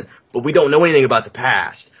present, but we don't know anything about the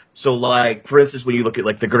past. So, like, for instance, when you look at,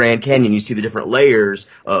 like, the Grand Canyon, you see the different layers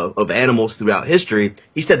of animals throughout history.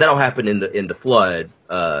 He said that'll happen in the flood,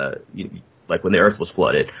 like when the Earth was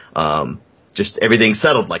flooded. Just everything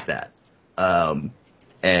settled like that. Bill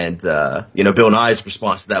Nye's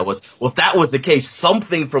response to that was, well, if that was the case,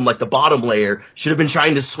 something from, like, the bottom layer should have been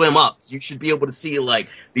trying to swim up. So you should be able to see, like,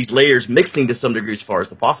 these layers mixing to some degree as far as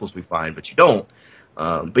the fossils we find, but you don't.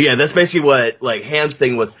 But yeah, that's basically what, like, Ham's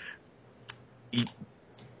thing was.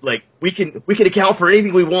 Like, we can account for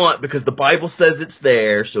anything we want because the Bible says it's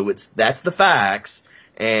there, so that's the facts,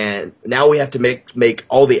 and now we have to make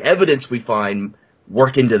all the evidence we find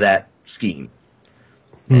work into that scheme.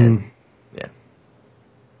 And, yeah.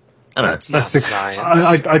 I don't know. That's not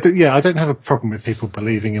science. I don't have a problem with people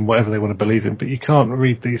believing in whatever they want to believe in, but you can't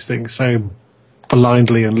read these things so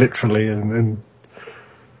blindly and literally and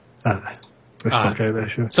I don't know. Let's not go there,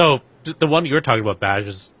 sure. So the one you were talking about, Badge,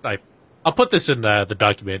 is I'll put this in the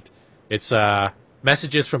document. It's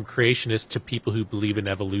messages from creationists to people who believe in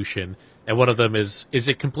evolution. And one of them is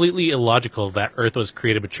it completely illogical that Earth was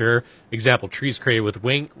created mature? Example, trees created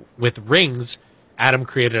with rings, Adam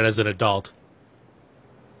created as an adult.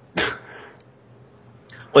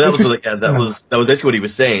 Well, that was basically what he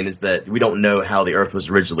was saying, is that we don't know how the Earth was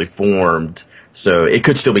originally formed, so it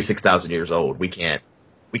could still be 6,000 years old. We can't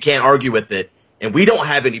argue with it, and we don't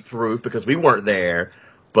have any proof because we weren't there.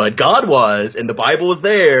 But God was, and the Bible is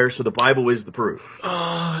there, so the Bible is the proof.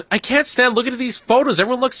 I can't stand looking at these photos.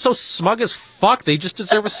 Everyone looks so smug as fuck. They just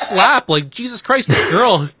deserve a slap. Like, Jesus Christ, the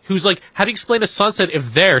girl who's like, how do you explain a sunset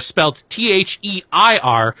if there, spelled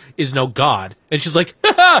Their, is no God? And she's like,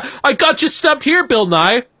 I got you stumped here, Bill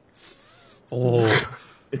Nye. Oh.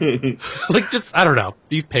 Like, just, I don't know.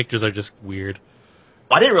 These pictures are just weird.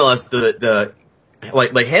 I didn't realize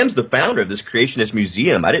like Ham's the founder of this creationist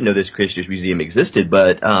museum. I didn't know this creationist museum existed,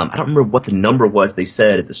 but I don't remember what the number was they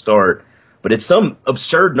said at the start. But it's some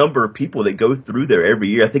absurd number of people that go through there every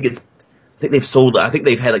year. I think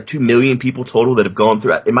they've had like 2 million people total that have gone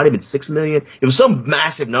through. It might have been 6 million. It was some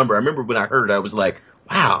massive number. I remember when I heard it, I was like,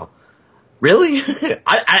 wow, really?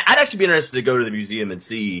 I'd actually be interested to go to the museum and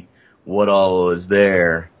see what all is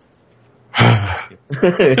there. I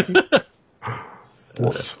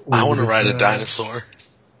want to ride a dinosaur.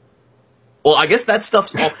 Well, I guess that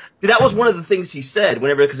stuff's all. See, that was one of the things he said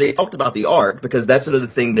because they talked about the ark, because that's another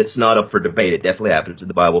thing that's not up for debate. It definitely happens in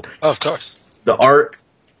the Bible. Oh, of course. The ark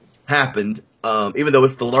happened, even though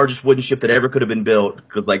it's the largest wooden ship that ever could have been built,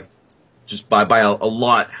 because just by a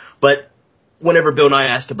lot. But whenever Bill Nye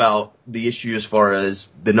asked about the issue as far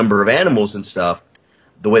as the number of animals and stuff,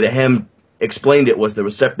 the way that Ham explained it was there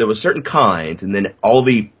was certain kinds, and then all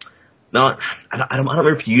the I don't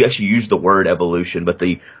remember if you actually used the word evolution, but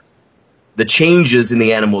the changes in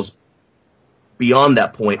the animals beyond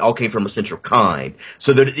that point all came from a central kind.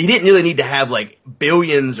 So that he didn't really need to have like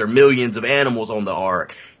billions or millions of animals on the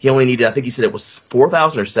ark. He only needed, I think he said it was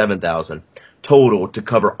 4,000 or 7,000. total to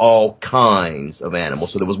cover all kinds of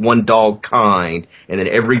animals. So there was one dog kind, and then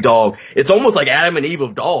every dog. It's almost like Adam and Eve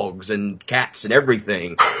of dogs and cats and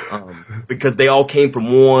everything, because they all came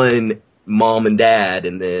from one mom and dad,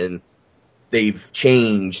 and then they've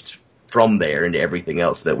changed from there into everything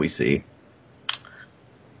else that we see.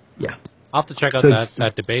 Yeah. I'll have to check out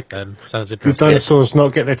that debate then. Sounds Did interesting. dinosaurs not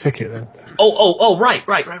get their ticket then? Oh, right.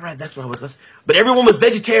 That's what I was. But everyone was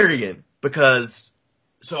vegetarian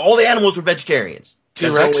so all the animals were vegetarians.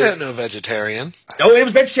 T-Rex ain't no vegetarian. No, it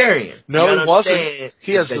was vegetarian. No, You it gotta wasn't. understand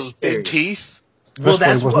He has it's those big vegetarian. teeth. Well,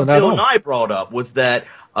 that's wasn't what that Bill all. and I brought up, was that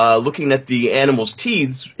looking at the animal's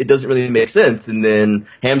teeth, it doesn't really make sense. And then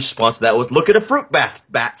Ham's response to that was, look at a fruit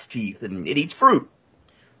bat's teeth, and it eats fruit.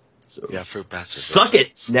 So, Yeah, fruit bats are suck it,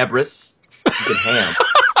 Nebris. Fucking Ham.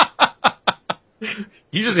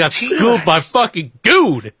 You just got schooled by fucking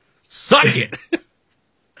Good. Suck it.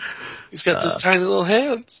 He's got those tiny little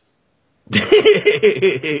hands. But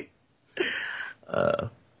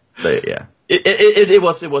yeah, it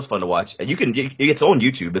was fun to watch, and it's on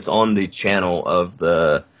YouTube. It's on the channel of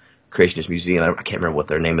the Creationist Museum. I can't remember what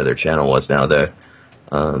their name of their channel was now, though.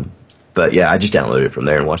 But yeah, I just downloaded it from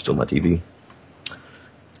there and watched it on my TV.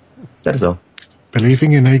 That's all.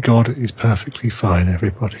 Believing in a god is perfectly fine,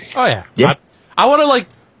 everybody. Oh yeah. Yeah. I want to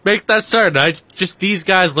make that certain. These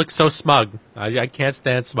guys look so smug. I can't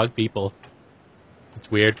stand smug people.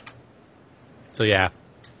 It's weird. So yeah.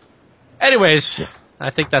 Anyways, I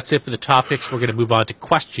think that's it for the topics. We're going to move on to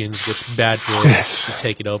questions, which Bad will Yes. be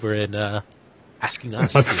taking over and asking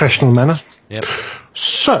us. In my professional manner. Yep.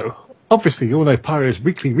 So, obviously you all know Pyro's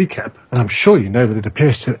weekly recap, and I'm sure you know that it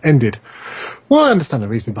appears to have ended. Well, I understand the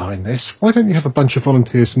reason behind this. Why don't you have a bunch of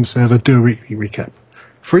volunteers from the server do a weekly recap?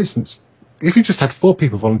 For instance, if you just had 4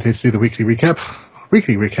 people volunteer to do the weekly recap,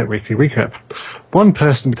 one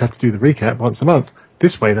person would have to do the recap once a month.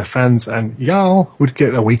 This way the fans and y'all would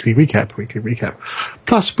get a weekly recap.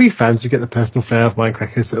 Plus, we fans would get the personal flair of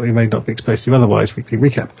Minecrackers that we may not be exposed to otherwise, weekly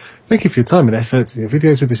recap. Thank you for your time and effort in your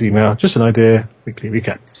videos with this email. Just an idea, weekly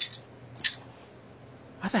recap.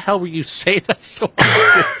 Why the hell were you saying that so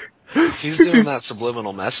often? He's doing that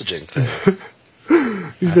subliminal messaging thing.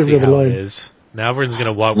 Use I the see other how line. it is. Now everyone's going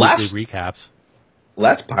to want Last- weekly recaps.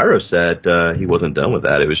 Last Pyro said he wasn't done with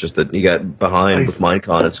that. It was just that he got behind with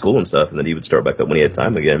Minecon at school and stuff, and then he would start back up when he had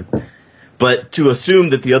time again. But to assume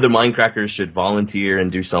that the other Minecrackers should volunteer and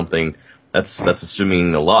do something, that's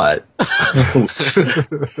assuming a lot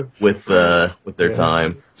with their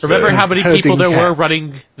time. So- Remember how many Herding people there were cats.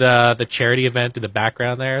 running the charity event in the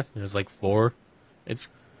background there? There was like 4. It's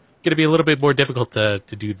going to be a little bit more difficult to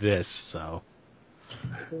do this, so...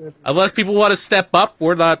 Unless people want to step up,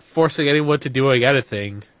 we're not forcing anyone to do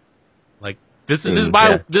anything. Like, this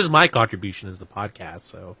is my contribution as the podcast,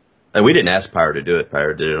 so... And we didn't ask Pyro to do it.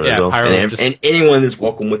 Pyro did it on Yeah, his own. Pyro And, just- and anyone is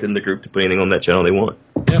welcome within the group to put anything on that channel they want.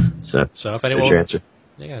 Yep. So, So if there's anyone... your answer.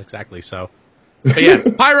 Yeah, exactly, so... But yeah,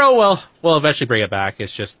 Pyro will eventually bring it back.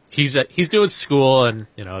 It's just, he's doing school and,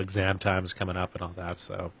 exam time is coming up and all that,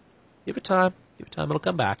 so... Give it time, it'll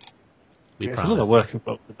come back. We There's a promise. lot of work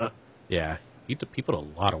involved in that. Yeah, people do a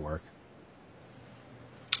lot of work.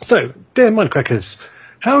 So, dear Minecrackers,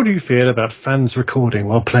 how do you feel about fans recording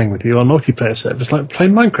while playing with you on multiplayer servers like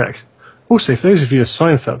playing Minecraft? Also, for those of you who are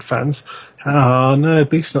Seinfeld fans, no,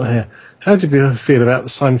 Beef's not here. How do you feel about the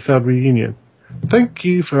Seinfeld reunion? Thank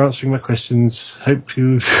you for answering my questions. Hope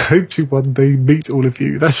to one day meet all of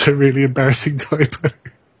you. That's a really embarrassing typo.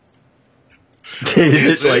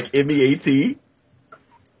 Is it like MEAT?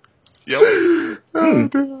 Yep. Oh,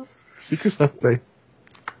 dear. Secret Saturday.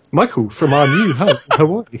 Michael from our new home,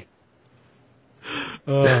 Hawaii.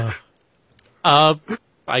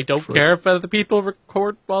 I don't care if other people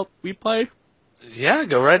record while we play. Yeah,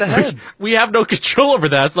 go right ahead. We have no control over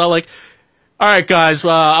that. It's not like, all right, guys,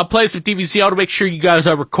 I'm playing some DVC. I want to make sure you guys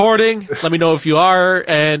are recording. Let me know if you are,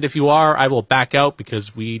 and if you are, I will back out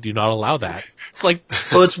because we do not allow that. It's like,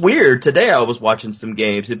 Well, it's weird. Today I was watching some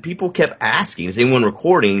games and people kept asking, is anyone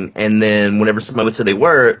recording? And then whenever somebody would say they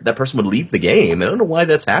were, that person would leave the game. I don't know why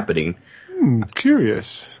that's happening.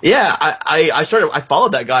 Curious. Yeah, I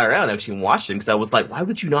followed that guy around actually and watched him because I was like, why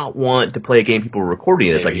would you not want to play a game people were recording?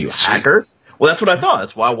 It's like, Maybe you he's hacker? Well, that's what I thought.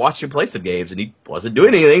 That's why I watched him play some games and he wasn't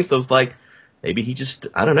doing anything. So it's like, maybe he just,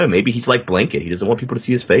 I don't know, maybe he's like Blanket. He doesn't want people to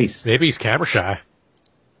see his face. maybe he's camera shy.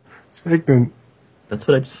 It's ignorant. That's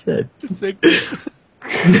what I just said.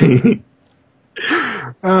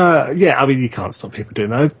 Yeah, I mean, you can't stop people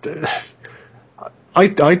doing that. I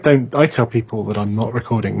tell people that I'm not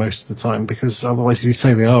recording most of the time because otherwise if you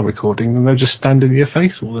say they are recording, then they'll just stand in your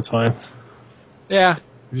face all the time. Yeah,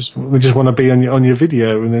 They just want to be on your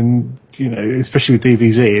video, and then especially with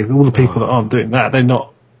DVZ, all the people that aren't doing that, they're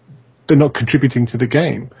not contributing to the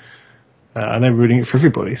game, and they're ruining it for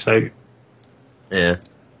everybody. So Yeah.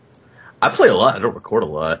 I play a lot. I don't record a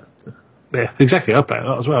lot. yeah, exactly. I play a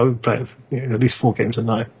lot as well. I play at least 4 games a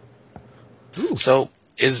night. So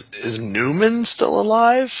is Newman still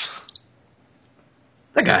alive?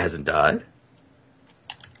 That guy hasn't died.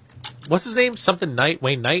 What's his name? Something Knight,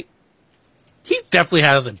 Wayne Knight? He definitely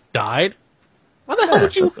hasn't died. Why the hell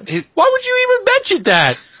would you? Why would you even mention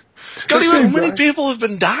that? Because so many people have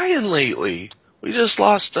been dying lately. We just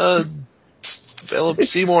lost Philip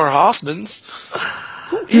Seymour Hoffman's.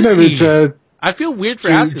 Who is he? It's I feel weird for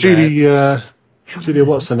asking that. Julia,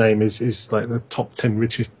 what's her name? Is like the top 10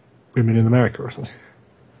 richest women in America or something.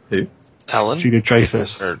 Who? Helen? Julia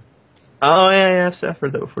Dreyfus. Oh, yeah, I've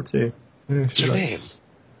heard that before, too. Yeah, What's her name? Is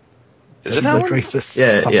it Julia Helen? Dreyfus.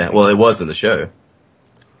 Yeah. Well, it was in the show.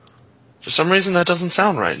 For some reason, that doesn't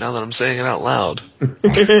sound right now that I'm saying it out loud.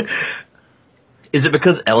 Is it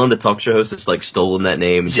because Ellen, the talk show host, has like stolen that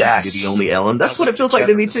name? And Yes. she's the only Ellen. That's what it feels like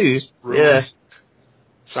to me too. Yeah.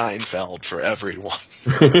 Seinfeld for everyone.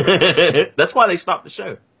 That's why they stopped the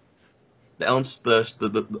show.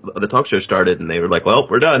 The talk show started, and they were like, "Well,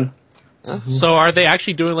 we're done." So are they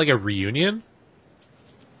actually doing like a reunion?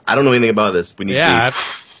 I don't know anything about this. We need Yeah. to.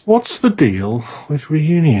 What's the deal with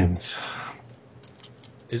reunions?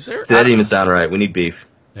 Is there? See, that didn't even sound right. We need beef.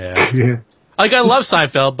 Yeah. Yeah. Like, I love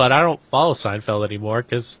Seinfeld, but I don't follow Seinfeld anymore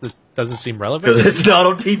because it doesn't seem relevant. Because it's not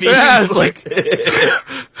on TV. Yeah, it's like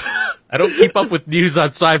I don't keep up with news on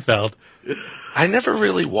Seinfeld. I never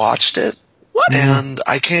really watched it. What? And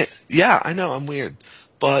I can't. Yeah, I know, I'm weird.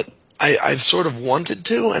 But I've sort of wanted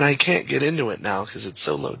to, and I can't get into it now because it's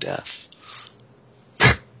so low def.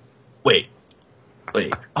 Wait.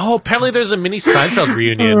 Oh, apparently there's a mini Seinfeld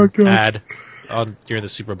reunion Oh, God. ad on during the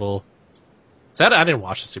Super Bowl. I didn't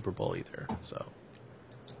watch the Super Bowl either, so.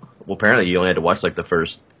 Well, apparently you only had to watch like the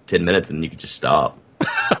first 10 minutes, and you could just stop.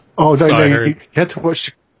 Oh, So I no, heard. you had to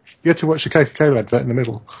watch the Coca-Cola advert in the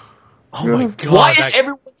middle. Oh my god! Why is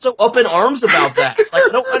everyone so up in arms about that? Like, I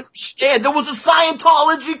don't understand. There was a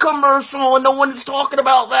Scientology commercial, and no one is talking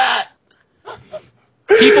about that.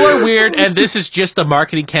 People are weird, and this is just a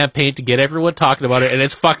marketing campaign to get everyone talking about it, and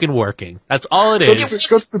it's fucking working. That's all it is. It's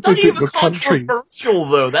got to It's not be even the country. controversial,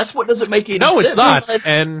 though. That's what doesn't make any No, sense. it's not.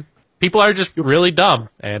 And people are just really dumb,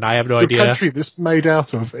 and I have no The idea. country that's made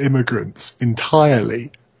out of immigrants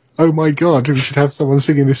entirely. Oh my god, we should have someone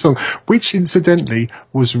singing this song, which incidentally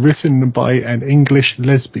was written by an English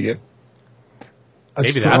lesbian. I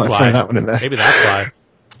Maybe just thought that's I'd why. throw that one in there. Maybe that's why.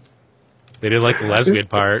 They didn't like the lesbian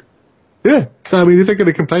part. Yeah, so I mean, if they're going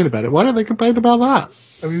to complain about it, why don't they complain about that?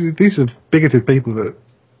 I mean, these are bigoted people that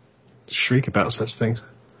shriek about such things.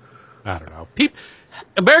 I don't know.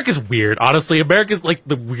 America's weird. Honestly, America's like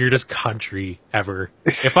the weirdest country ever.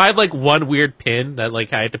 If I had like one weird pin that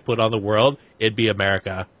like I had to put on the world, it'd be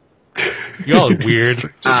America. Y'all are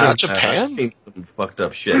weird. Not Japan? I've seen some fucked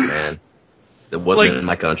up shit, man. That wasn't Like- in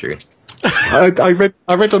my country. I read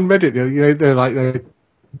on Reddit, they're like,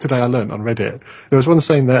 today I learned on Reddit, there was one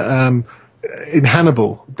saying that in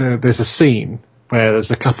Hannibal, there's a scene where there's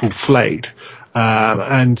a couple flayed,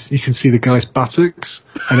 and you can see the guy's buttocks,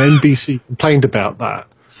 and NBC complained about that.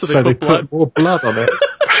 So they put more blood on it,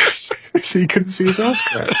 so you couldn't see his ass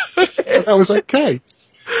crack. And that was okay.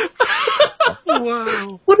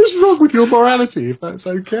 Wow. What is wrong with your morality if that's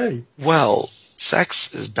okay? Well,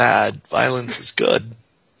 sex is bad, violence is good.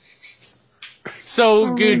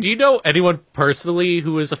 So, Goo, do you know anyone personally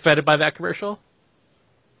who was offended by that commercial?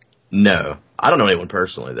 No. I don't know anyone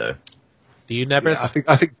personally, though. Do you, Nebris?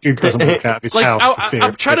 I think Dude doesn't walk out of his Like, house for fear I'm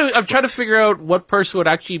of trying to figure out what person would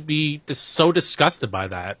actually be so disgusted by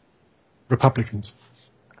that. Republicans.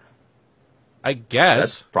 I guess.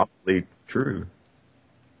 That's probably true.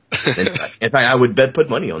 In fact, I would put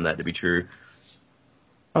money on that to be true.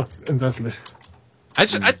 Oh, undoubtedly. I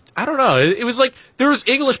don't know. It was like there was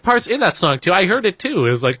English parts in that song too. I heard it too.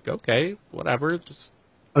 It was like, okay, whatever.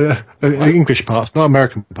 Oh, yeah, English parts, not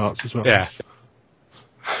American parts as well. Yeah.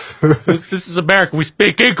 this is America. We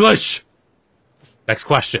speak English. Next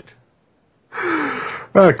question.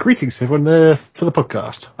 Greetings, everyone, for the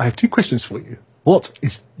podcast. I have 2 questions for you. What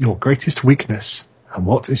is your greatest weakness, and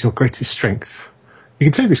what is your greatest strength? You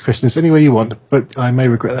can take these questions any way you want, but I may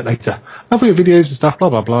regret that later. Love your videos and stuff, blah,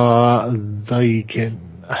 blah, blah. They can...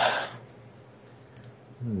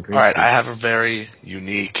 Alright, I have a very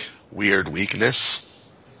unique, weird weakness.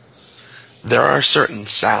 There are certain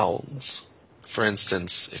sounds. For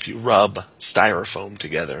instance, if you rub styrofoam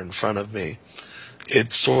together in front of me,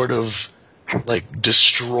 it sort of like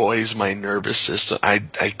destroys my nervous system. I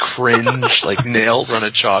cringe like nails on a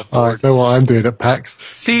chalkboard. I know what I'm doing at PAX.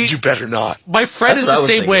 See, You better not. my friend That's is what I the was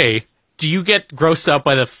same thinking. way. Do you get grossed out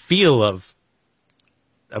by the feel of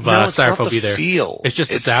No, it's not styrofoam the either? feel. It's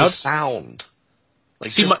just the it's sound? the sound.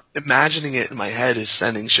 Like See, just imagining it in my head is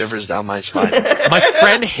sending shivers down my spine. My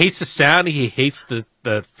friend hates the sound. He hates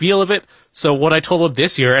the feel of it. So what I told him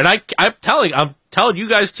this year, and I'm telling you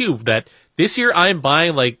guys too, that this year I am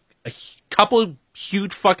buying like a couple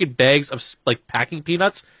huge fucking bags of like packing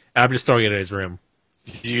peanuts, and I'm just throwing it in his room.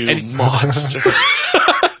 You monster.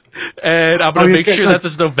 And I'm gonna you make get sure that- that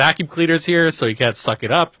there's no vacuum cleaners here, so he can't suck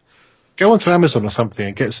it up. Go onto Amazon or something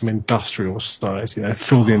and get some industrial size,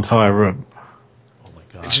 fill the entire room. Oh my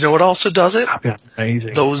god! Do you know what also does it? That'd be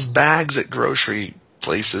amazing. Those bags at grocery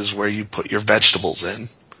places where you put your vegetables in.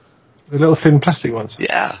 The little thin plastic ones.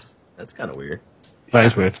 Yeah. That's kind of weird. That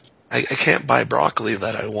is weird. I can't buy broccoli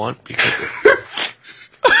that I want because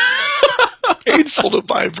it's painful to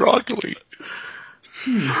buy broccoli.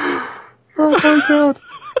 Oh my god.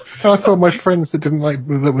 I thought my friends that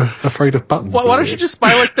that were afraid of buttons. Why were don't you weird. just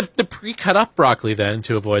buy like the pre-cut up broccoli then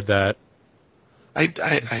to avoid that? I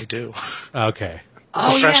do. Okay.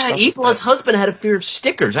 Oh fresh yeah, stuff. Evelyn's husband had a fear of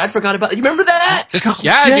stickers. I forgot about. You remember that?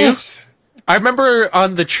 Yeah, I do. Yes. I remember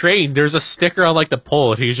on the train, there's a sticker on like the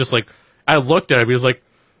pole, and he was just like, I looked at him, he was like,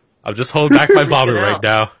 I'm just holding back my vomit Freaking right out.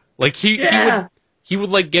 now. Like Yeah. he would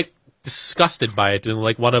like get disgusted by it and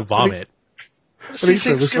like want to vomit. What does he Lisa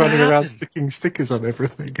think's was gonna running around happen? sticking stickers on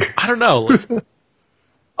everything. I don't know. Like,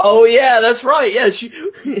 Oh yeah, that's right. Yeah, she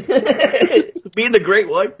being the great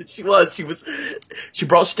wife that she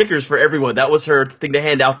brought stickers for everyone. That was her thing to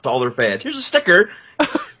hand out to all her fans. Here's a sticker.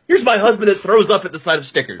 Here's my husband that throws up at the sight of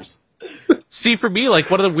stickers. see, for me, like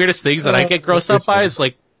one of the weirdest things that I get grossed out by is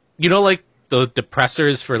like, like the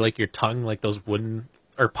depressors for like your tongue, like those wooden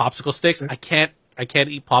or popsicle sticks. I can't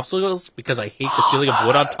eat popsicles because I hate the feeling of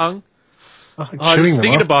wood on tongue. Like Oh, chewing just them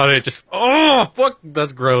thinking off. about it, just fuck,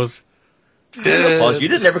 that's gross. Pause. You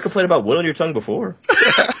didn't ever complain about wood on your tongue before.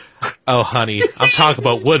 Oh, honey, I'm talking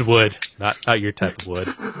about wood, not your type of wood,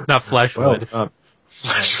 not flesh Well wood. done.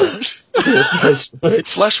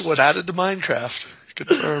 Fleshwood added to Minecraft.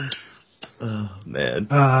 Confirmed. Oh man.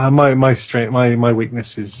 My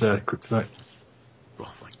weakness is kryptonite.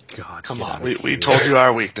 Oh my god! Come get on, out of we here. told you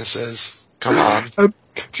our weaknesses. Come on.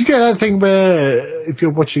 Do you get that thing where if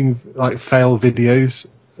you're watching like fail videos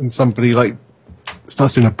and somebody like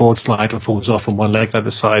starts doing a board slide and falls off on one leg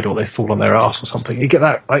either side, or they fall on their ass or something, you get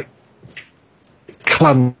that like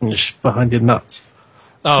clunge behind your nuts?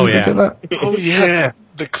 Oh You get yeah, that? Oh yeah, Yeah.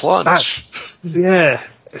 the clutch. Yeah,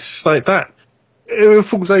 it's just like that. It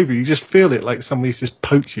falls over, you just feel it like somebody's just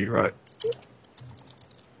poked you right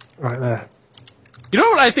there. you know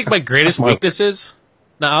what I think my greatest my- weakness is?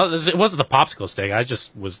 No, it wasn't the popsicle stick. I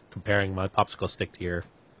just was comparing my popsicle stick to your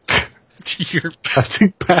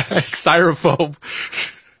Plastic bag. styrofoam.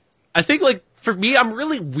 I think like for me, I'm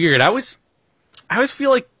really weird. I always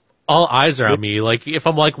feel like all eyes are on me. Like if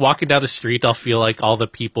I'm like walking down the street, I'll feel like all the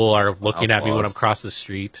people are looking at me when I'm crossing the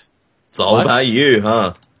street. It's all What? about you,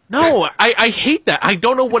 huh? No, I hate that. I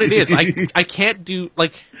don't know what it is. I can't do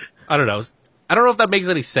like I don't know. I don't know if that makes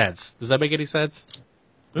any sense. Does that make any sense?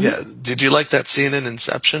 Yeah. Did you like that scene in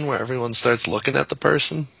Inception where everyone starts looking at the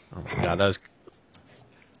person? Oh my god, that was.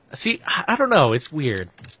 See, I don't know. It's weird.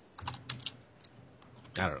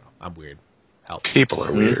 I don't know. I'm weird. Help. People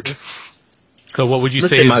are weird. So, what would you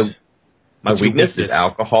Listen, say my is what's your weakness is weakness?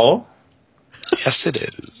 alcohol. Yes, it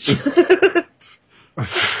is.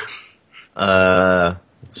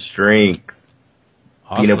 Strength.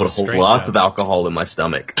 Being able to Also hold strength, lots man. of alcohol in my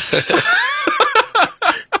stomach.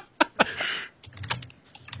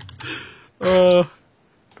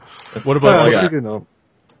 What about I got. moving on.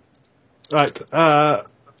 Right,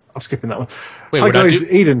 I'm skipping that one. Wait, Hi we're not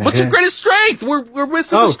guys, Eden What's here. your greatest strength? We're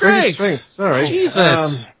missing Oh, the greatest strength. strength. Sorry.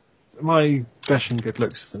 Jesus. My dash and good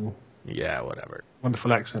looks and Yeah, whatever.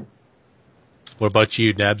 wonderful accent. What about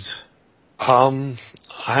you, Nebs?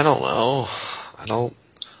 I don't know.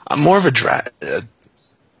 I'm more of a A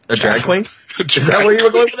drag queen? Is that where you were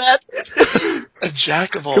going with that? a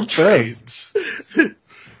jack of all Confirmed. trades.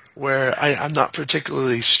 Where I'm not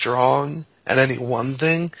particularly strong at any one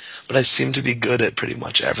thing, but I seem to be good at pretty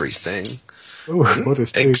much everything Oh, what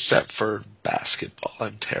is this? except for basketball.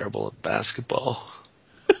 I'm terrible at basketball.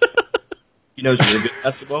 You know who's really good at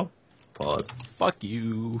basketball? Pause. Fuck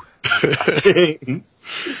you.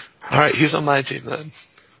 All right, he's on my team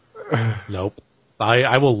then. Nope.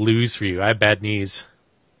 I will lose for you. I have bad knees.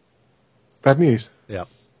 Bad news. Yep.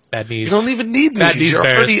 Bad knees. You don't even need Bad knees. knees You're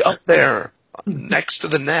bears. already up there next to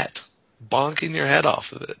the net. bonking your head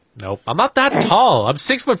off of it. Nope. I'm not that tall. I'm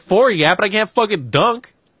 6'4", yeah, but I can't fucking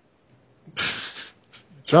dunk.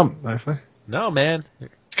 Jump, hopefully. No, man.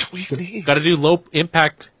 We need. Got to do low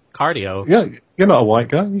impact cardio. Yeah, you're not a white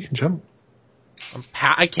guy. You can jump.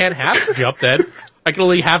 I can't half jump then. I can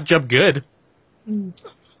only half jump good.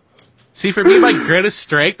 See, for me, my greatest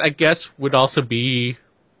strength, I guess, would also be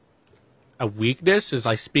a weakness, is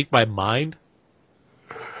I speak my mind.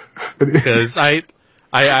 Because That's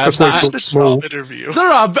why it's so small. Interview.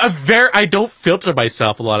 No, I don't filter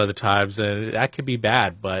myself a lot of the times, and that can be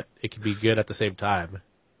bad, but it can be good at the same time.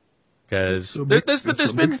 Because there's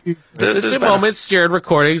been moments during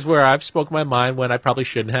recordings where I've spoken my mind when I probably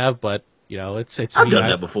shouldn't have, but you know, it's I've me. done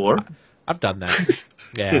that before. I've done that.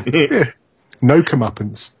 Yeah, No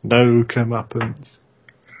comeuppance. No comeuppance.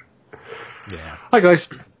 yeah. Hi guys,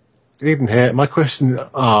 Eden here. My questions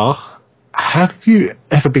are: have you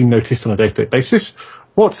ever been noticed on a day-to-day basis?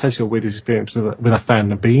 What has your weirdest experience with a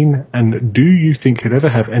fan been? And do you think you'd ever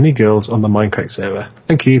have any girls on the Minecraft server?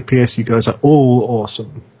 Thank you. P.S. You guys are all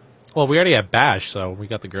awesome. Well, we already have Bash, so we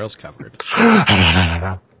got the girls covered.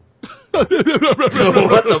 What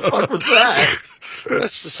the fuck was that?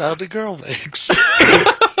 That's the sound a girl makes.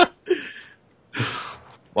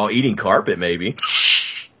 While eating carpet, maybe.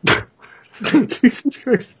 Jesus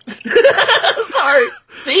Christ. Sorry.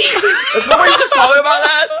 See? That's what we're just talking about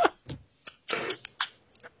that?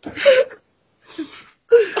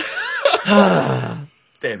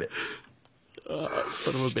 Damn it.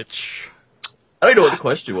 Son of a bitch. I don't know what the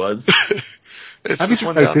question was. It's Have you this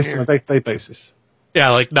one been down noticed on a here. day-to-day basis? Yeah,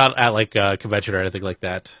 like not at like a convention or anything like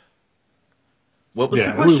that. What was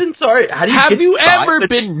Yeah, the question? Sorry. How do you Have get you by ever with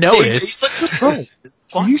been the- noticed?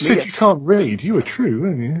 Fuck You me. said you can't read. You were true,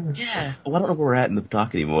 weren't you? Yeah. Well, I don't know where we're at in the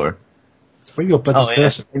talk anymore. Well, you're a bloody Oh, yeah.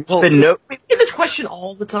 person. Well, We get this question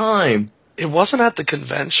all the time. it wasn't at the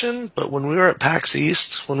convention, but when we were at PAX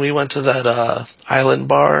East, when we went to that island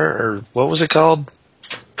bar, or what was it called?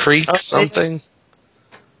 Creek Oh, something?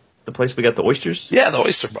 The place we got the oysters? Yeah, the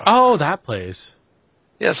oyster bar. Oh, that place.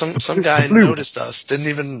 Yeah, some guy Blue. noticed us, didn't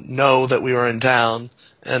even know that we were in town,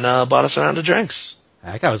 and bought us a round of drinks.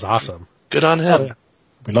 That guy was awesome. Good on him.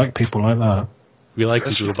 We like people like that. We like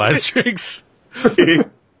That's people who buy drinks.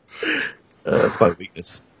 That's my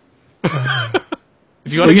weakness.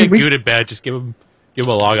 If you want to Well, get we- good in bed, just give him a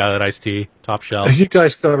log out of that iced tea, top shelf. You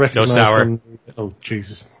guys got to recognise. sour. Oh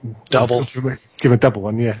Jesus! Double. Give a double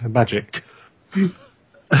one, yeah. Magic.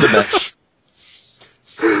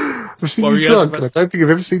 I've seen What were you you guys drunk, and I don't think I've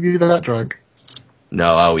ever seen you that drunk.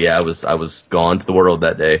 No, oh yeah, I was gone to the world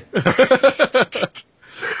that day.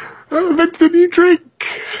 I invented a new drink.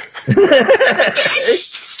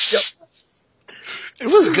 It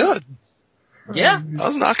was good. Yeah. I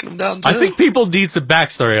was knocking him down, too. I think people need some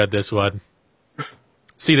backstory on this one.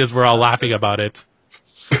 Seeing as we're all laughing about it.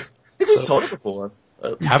 I think we've told it before.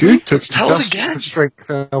 Have You we? took tell it just again. strength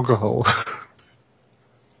alcohol.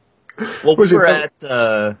 Well, we Was it were that-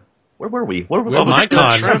 at where were we? Where were we? We're at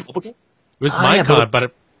Minecon. Shrimp. It was Ah, yeah, Minecon,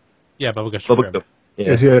 but yeah, Bubblegum Shrimp. Bubblegum.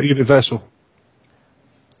 Yes, yeah, Universal.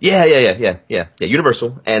 Yeah,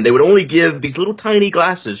 Universal. And they would only give these little tiny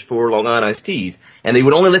glasses for Long Island iced teas, and they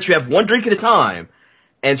would only let you have one drink at a time.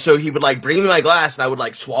 And so he would like bring me my glass, and I would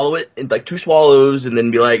like swallow it in like 2 swallows, and then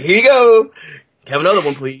be like, "Here you go, have another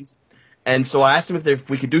one, please." And so I asked him if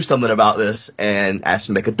we could do something about this, and asked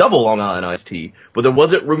him to make a double Long Island iced tea, but there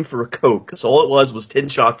wasn't room for a Coke, so all it was 10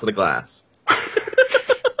 shots in a glass.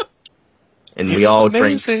 And we all drank.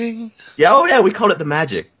 Amazing. Yeah, oh yeah, we called it the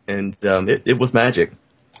magic, and it was magic.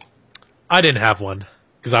 I didn't have one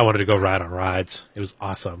because I wanted to go ride on rides. It was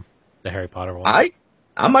awesome. The Harry Potter one.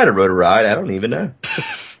 I might have rode a ride. I don't even know.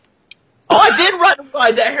 Oh, I did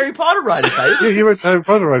ride that Harry Potter ride. Yeah, you went to Harry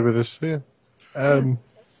Potter ride with us. Yeah.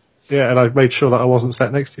 Yeah, and I made sure that I wasn't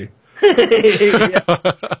sat next to you. Yeah.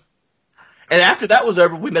 And after that was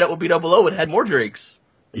over, we met up with B00 and had more drinks.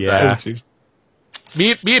 Yeah. Thank you.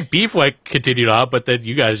 Me and Beef like continued on, but then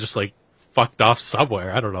you guys just like fucked off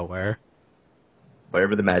somewhere. I don't know where.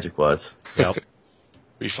 Whatever the magic was. Yep.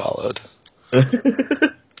 We followed. All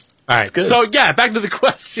right. good. So yeah, back to the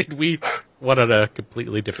question. We went on a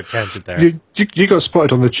completely different tangent there. You got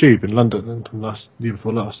spotted on the tube in London year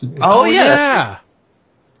before last, didn't you? Oh, yeah.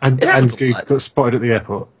 and it happens and a you lot. got spotted at the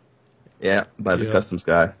airport. Yeah, by the Yeah. customs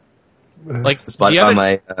guy. Like Spotted the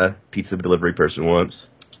by other, my pizza delivery person once.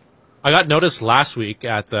 I got noticed last week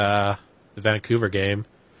at the Vancouver game.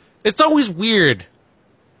 It's always weird.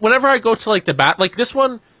 Whenever I go to like the like this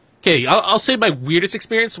one, okay, I'll say my weirdest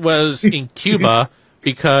experience was in Cuba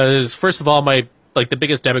because first of all, my like the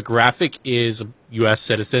biggest demographic is U.S.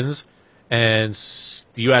 citizens, and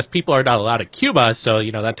the U.S. people are not allowed at Cuba, so,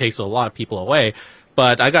 that takes a lot of people away.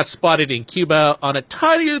 But I got spotted in Cuba on a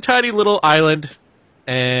tiny, tiny little island,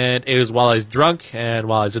 and it was while I was drunk and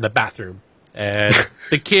while I was in the bathroom. And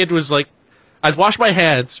the kid was like, I was washing my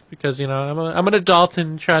hands because, I'm an adult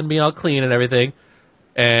and trying to be all clean and everything.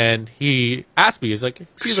 And he asked me, he's like,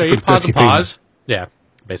 excuse me, are you pause? Yeah,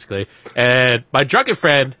 basically. And my drunken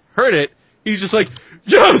friend heard it. He's just like,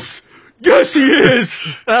 yes, he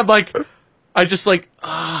is. And I'm like,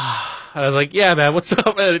 And I was like, yeah, man, what's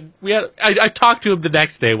up? And I talked to him the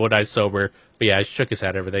next day when I was sober. But yeah, I shook his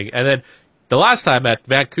hand and everything. And then the last time at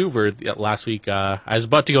Vancouver last week, I was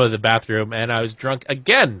about to go to the bathroom and I was drunk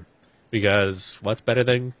again. Because what's better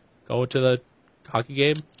than going to the hockey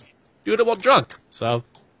game? Doing it while drunk. So,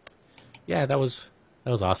 yeah, that was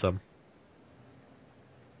awesome.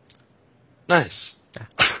 Nice.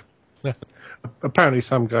 Apparently,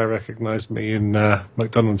 some guy recognised me in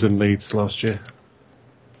McDonald's in Leeds last year.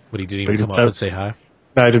 But he didn't even come up and say hi?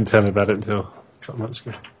 No, he didn't tell me about it until a couple months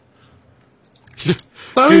ago.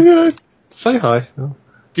 So, say hi.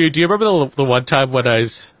 Dude, do you remember the one time when I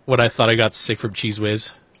thought I got sick from Cheese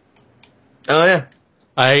Whiz? Oh yeah.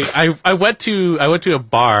 I went to a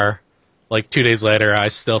bar like 2 days later. I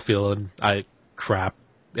was still feeling crap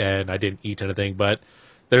and I didn't eat anything, but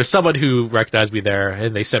there's someone who recognized me there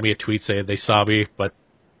and they sent me a tweet saying they saw me, but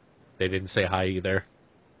they didn't say hi either.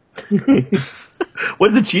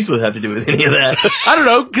 What did the cheese whiz have to do with any of that? I don't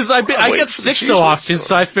know, because I get sick so often, story.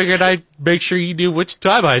 so I figured I'd make sure you knew which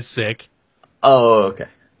time I was sick. Oh, okay.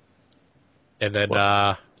 And then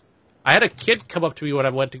I had a kid come up to me when I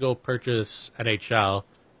went to go purchase NHL.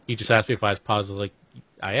 He just asked me if I was positive. I was like,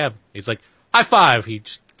 I am. He's like, high five. He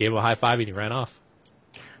just gave him a high five and he ran off.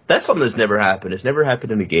 That's something that's never happened. It's never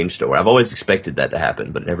happened in a game store. I've always expected that to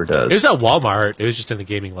happen, but it never does. It was at Walmart. It was just in the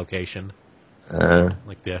gaming location.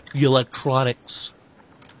 Like the electronics.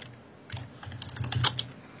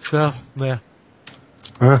 So, yeah.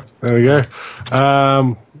 There we go.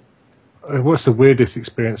 What's the weirdest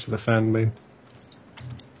experience with a fan been?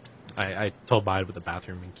 I told mine with the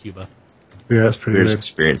bathroom in Cuba. Yeah, that's pretty Weirdest weird.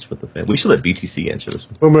 experience with the fan. We should let BTC answer this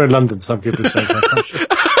one. When we're in London, some people say something.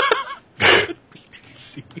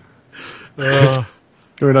 BTC. We're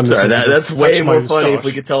in London, Sorry, that's touch way my more funny if moustache.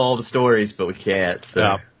 we could tell all the stories, but we can't. So.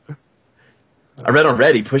 Yeah. I read on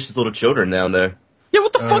Reddit, he pushes little children down there. Yeah,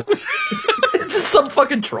 what the fuck was Just some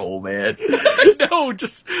fucking troll, man. No,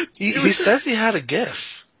 just... He says he had a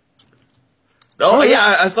GIF. Oh,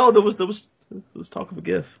 yeah, I saw there was talk of a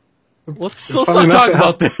GIF. Let's Funny not talk enough,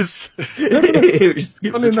 about this. It was just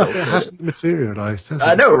Funny the enough, troll. it hasn't materialised, has it?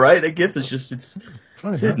 I know, right? That GIF is just, it's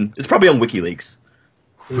Funny enough. hidden. It's probably on WikiLeaks.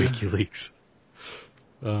 WikiLeaks.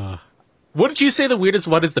 What did you say the weirdest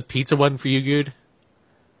one is the pizza one for you, Good?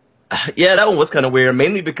 Yeah, that one was kind of weird,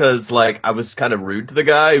 mainly because, like, I was kind of rude to the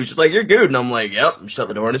guy. He was just like, you're good. And I'm like, yep, and shut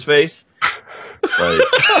the door in his face. Like,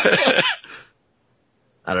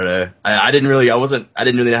 I don't know. I didn't really know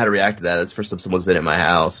how to react to that. That's the first time someone's been at my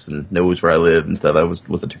house and knows where I live and stuff. I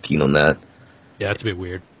wasn't too keen on that. Yeah, that's a bit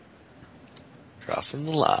weird. Crossing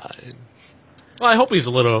the line. Well, I hope he's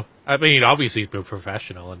a little... I mean, obviously he's been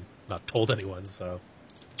professional and not told anyone, so...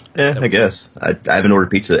 Yeah, I guess. I haven't ordered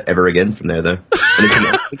pizza ever again from there, though. And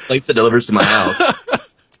it's the place that delivers to my house.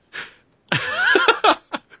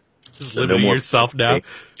 Just So no limiting more- yourself now.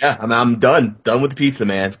 Yeah, I'm done. Done with the pizza,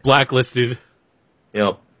 man. Blacklisted.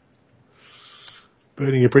 Yep.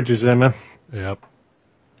 Burning your bridges there, man. Yep.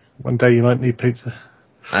 One day you might need pizza.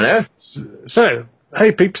 I know. So,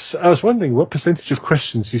 hey peeps, I was wondering what percentage of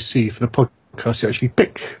questions you see for the podcast you actually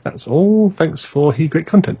pick. That's all. Thanks for great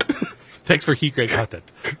content. Thanks for heat great content.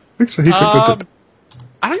 Thanks for great content.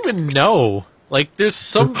 I don't even know. Like, there's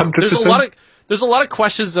a 100%? lot of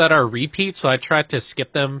questions that are repeats, so I tried to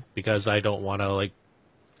skip them because I don't want to, like,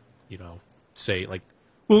 say, like,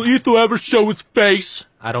 will Etho ever show his face?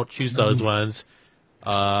 I don't choose those ones.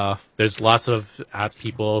 There's lots of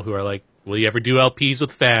people who are like, will you ever do LPs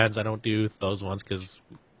with fans? I don't do those ones because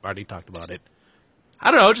we already talked about it.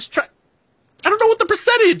 I don't know, just try. I don't know what the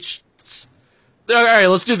percentage. All right,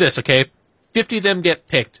 let's do this, okay? 50 of them get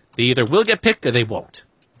picked. They either will get picked or they won't.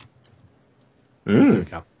 There we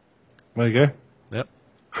go. There you go. Yep.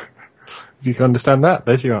 If you can understand that,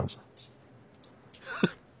 there's your answer.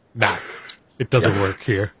 Nah, it doesn't work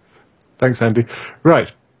here. Thanks, Andy.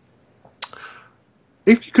 Right.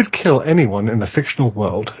 If you could kill anyone in the fictional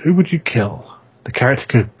world, who would you kill? The character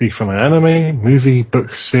could be from an anime, movie, book,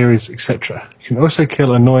 series, etc. You can also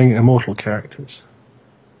kill annoying immortal characters.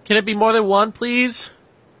 Can it be more than one, please?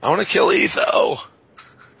 I want to kill Etho.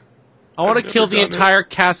 I want to I've kill never the done it. entire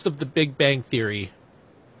cast of The Big Bang Theory.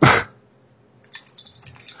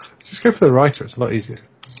 Just Just go for the writer. It's a lot easier.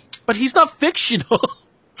 But he's not fictional.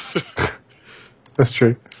 That's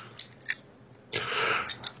true.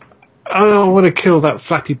 I don't want to kill that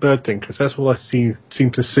Flappy Bird thing because that's all I seem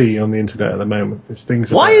to see on the internet at the moment. There's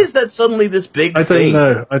things. Why about, is that suddenly this big I thing?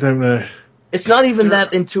 I don't know. It's not even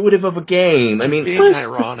that intuitive of a game. I mean, Being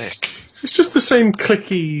ironic. It's just the same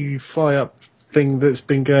clicky fly up thing that's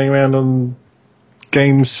been going around on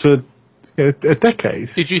games for a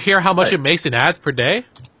decade. Did you hear how much it makes in ads per day?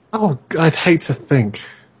 Oh, I'd hate to think.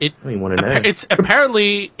 I don't even want to know. It's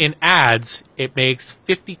apparently in ads. It makes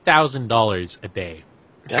 $50,000 a day.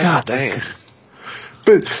 God damn.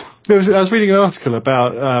 But I was reading an article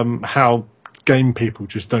about how game people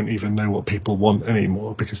just don't even know what people want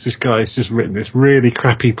anymore because this guy's just written this really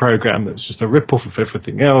crappy program that's just a rip-off of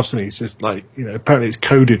everything else, and he's just like, apparently it's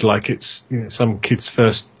coded like it's some kid's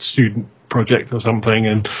first student project or something,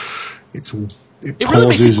 and it really makes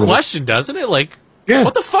pauses you and- question, doesn't it? Like, Yeah.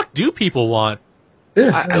 what the fuck do people want?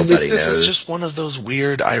 Yeah, I Nobody think this knows. is just one of those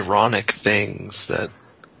weird, ironic things that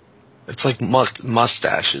it's like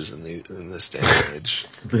mustaches in this day and age.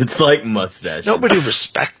 It's like mustache. Nobody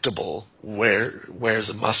respectable wears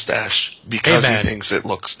a mustache because Hey, he man. thinks it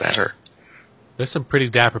looks better. There's some pretty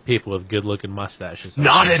dapper people with good-looking mustaches.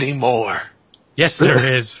 Not anymore. Yes,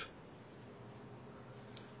 there is.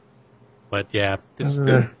 But yeah, it's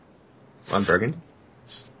On Burgundy?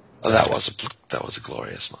 Oh, that was a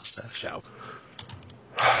glorious mustache. no.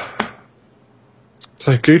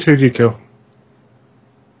 So, Good, who do you kill?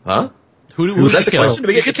 Huh? Who Was do that the kill? question?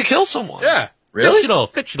 You get to kill someone. Yeah, Really?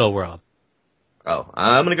 fictional world. Oh,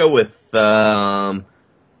 I'm gonna go with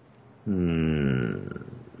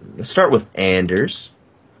let's start with Anders.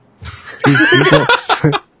 He's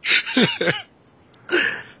not,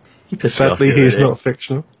 He pissed me off sadly, the other he's day. not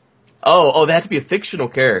fictional. Oh, they have to be a fictional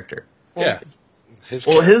character. Yeah.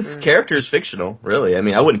 His character is fictional, really. I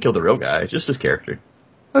mean, I wouldn't kill the real guy, just his character.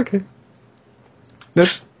 Okay. Nope.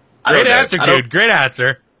 I don't Great know. answer, I don't- dude. Great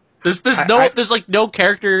answer. There's no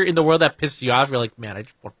character in the world that pisses you off. You're like, man, I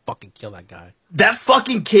just want to fucking kill that guy. That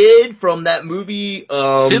fucking kid from that movie.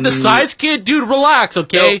 Synthesize kid, dude, relax,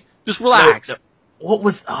 okay? No. Just relax. No. What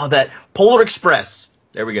was that Polar Express?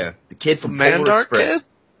 There we go. The kid from Polar Mandark Express. kid?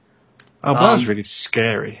 Oh, that was really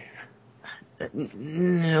scary.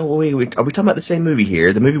 No, wait, are we talking about the same movie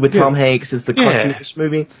here? The movie with Yeah. Tom Hanks is the Yeah. cartoonish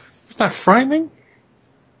movie. Was that frightening?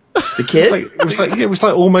 The kid? It was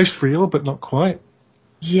like almost real, but not quite.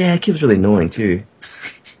 Yeah, the kid was really annoying too.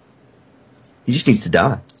 He just needs to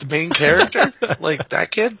die. The main character? Like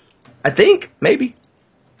that kid? I think maybe.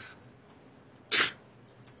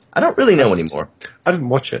 I don't really know anymore. I didn't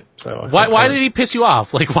watch it, so Why did he piss you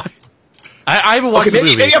off? Like, why? I haven't watched Okay, the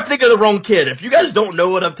movie. maybe I'm thinking of the wrong kid. If you guys don't know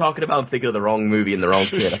what I'm talking about, I'm thinking of the wrong movie and the wrong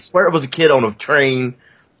kid. I swear it was a kid on a train.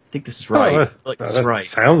 I think this is right. Oh, This is that right.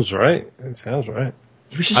 sounds right. It sounds right.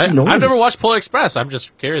 He was just annoying. I've never watched Polar Express. I'm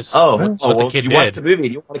just curious. Oh, what well, the kid you did. watched the movie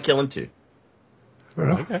and you want to kill him too. Fair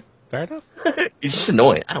enough. Okay, fair enough. He's just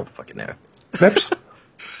annoying. I don't fucking know. Next.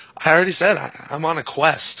 I already said I'm on a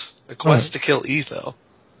quest. A quest to kill Etho.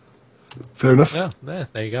 Fair enough. Yeah,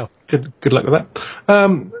 there you go. Good luck with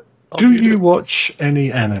that. Do you watch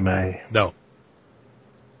any anime? No.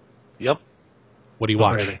 Yep. What do you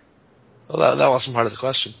watch? Really? Well, that wasn't part of the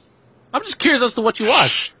question. I'm just curious as to what you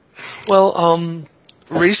watch. Well,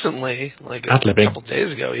 recently, like a Ad-libbing. couple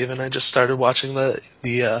days ago even, I just started watching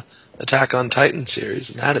the Attack on Titan series,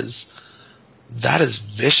 and that is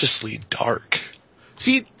viciously dark.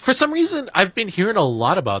 See, for some reason, I've been hearing a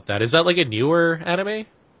lot about that. Is that like a newer anime?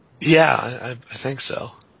 Yeah, I think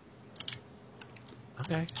so.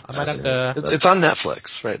 Okay, I might have to. It's on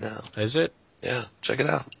Netflix right now. Is it? Yeah, check it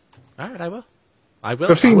out. All right, I will. I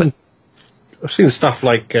will. So I've seen stuff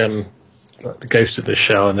like the Ghost of the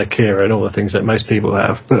Shell and Akira and all the things that most people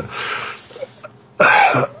have, but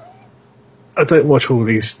I don't watch all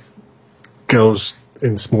these girls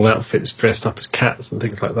in small outfits dressed up as cats and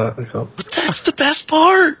things like that. I can't. But that's the best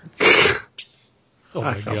part. Oh I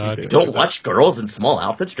my can't god. be doing Don't watch girls in small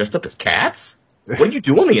outfits dressed up as cats? What do you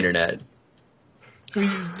do on the internet? I mean,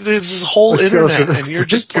 there's this whole Watch girls internet, with- and you're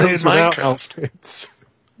just playing girls without Minecraft. outfits.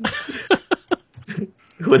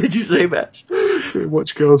 What did you say, Matt?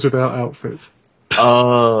 Watch girls without outfits.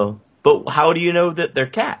 Oh, but how do you know that they're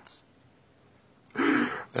cats?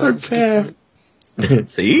 That's a good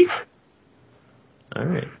point. See? All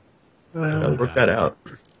right, I'll work that out.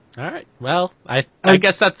 All right. Well, I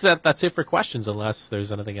guess that's it for questions. Unless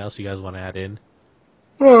there's anything else you guys want to add in.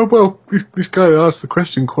 Oh, well, this guy asked the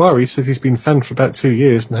question, Quarry, says he's been fan for about 2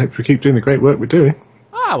 years and hopes we keep doing the great work we're doing.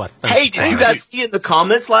 Ah, well, thank Hey, did you guys see in the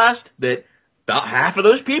comments last that about half of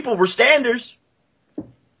those people were standers?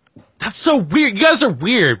 That's so weird. You guys are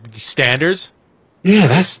weird, you standers.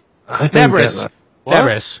 Yeah, I don't get Nebris, that.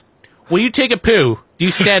 Nebris, when you take a poo, do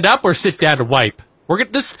you stand up or sit down to wipe?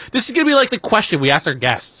 This is gonna be like the question we ask our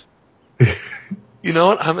guests. You know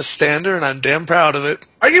what? I'm a stander, and I'm damn proud of it.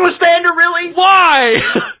 Are you a stander, really?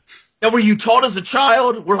 Why? Now, were you taught as a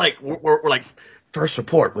child? We're like first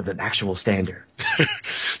report with an actual stander.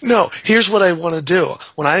 No, here's what I want to do.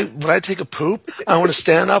 When I take a poop, I want to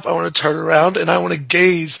stand up, I want to turn around, and I want to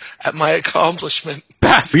gaze at my accomplishment.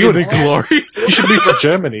 Bask in glory. You should move to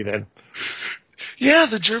Germany then. Yeah,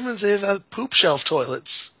 the Germans, they have poop shelf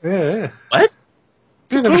toilets. Yeah. What?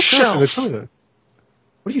 Yeah, they have a Poop shelf in the shelf. toilet.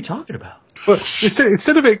 What are you talking about? But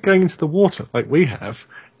instead of it going into the water like we have,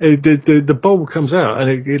 the bowl comes out and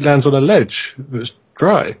it lands on a ledge that's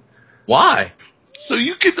dry. Why? So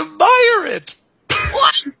you can admire it.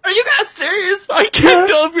 What? Are you guys serious? I can't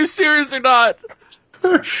tell if you're serious or not.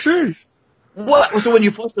 Jeez. What? So when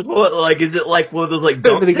you flush the toilet, like, is it like one of those like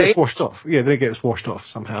Then dunk it gets tanks? washed off. Yeah, then it gets washed off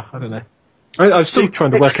somehow. I don't know. I'm still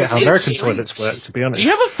trying to work out how American toilets work, to be honest. Do you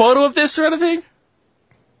have a photo of this or anything?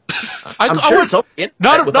 I'm sure it's okay.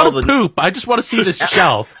 Not with all a the- poop. I just want to see this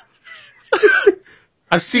shelf.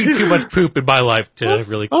 I've seen too much poop in my life to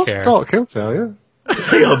really I'll care. start Kiltail, yeah.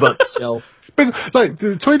 Tell you about the shelf. But, like,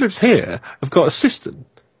 the toilets here have got a cistern,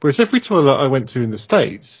 whereas every toilet I went to in the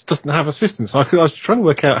States doesn't have a cistern. So I was trying to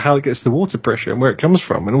work out how it gets the water pressure and where it comes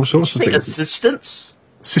from and all sorts of Say things. assistance?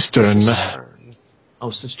 Cistern. Oh,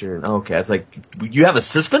 cistern. Oh, okay. I was like, you have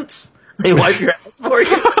assistants? They wipe your ass for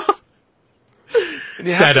you? And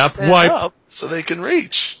you Stand have to up, stand wipe. up so they can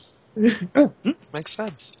reach. Makes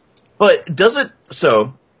sense. But doesn't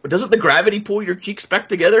the gravity pull your cheeks back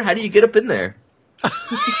together? How do you get up in there?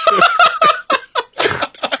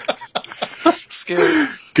 Scary.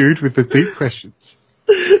 Good with the deep questions.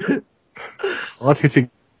 Hard-hitting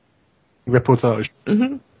reportage.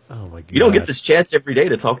 Oh my god! You don't get this chance every day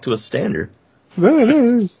to talk to a stander.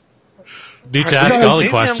 No. Need to ask all the Maybe I'm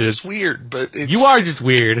questions. just weird, but it's, You are just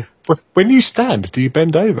weird. When you stand, do you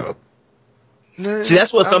bend over? Nah, See,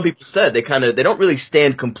 that's what some people said. They don't really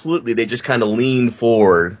stand completely. They just kind of lean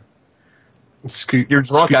forward. Scoot. You're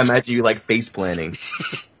drunk, I imagine you like face planting.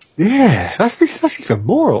 Yeah, that's even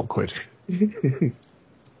more awkward. I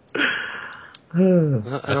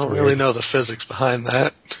don't really know the physics behind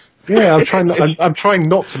that. Yeah, I'm trying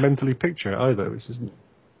not to mentally picture it either, which isn't.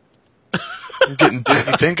 I'm getting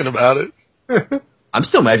dizzy thinking about it. I'm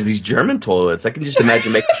still imagining these German toilets. I can just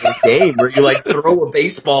imagine making a game where you like throw a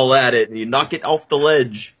baseball at it and you knock it off the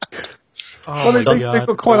ledge. Oh Well, my they've god!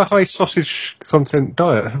 got quite a high sausage content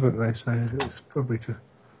diet, haven't they? So it's probably to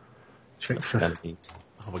check for. Kind of neat.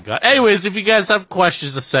 Oh my god! Anyways, if you guys have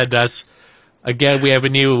questions to send us, again, we have a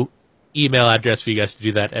new email address for you guys to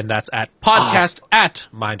do that, and that's at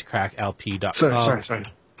podcast@mindcracklp.com. Sorry.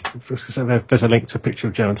 There's a link to a picture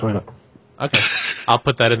of German toilet. Okay. I'll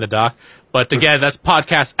put that in the doc. But again, that's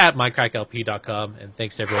podcast@mindcracklp.com. And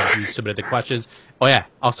thanks to everyone who submitted the questions. Oh, yeah.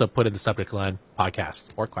 Also put in the subject line podcast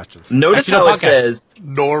or questions. Notice Actually, no, how it podcast. says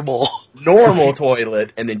Normal. normal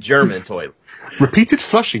toilet and then German toilet. Repeated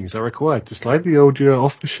flushings are required to slide the ordure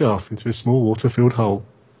off the shaft into a small water-filled hole.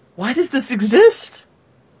 Why does this exist?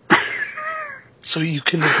 So you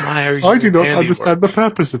can admire your I do not handiwork. understand the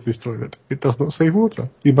purpose of this toilet. It does not save water.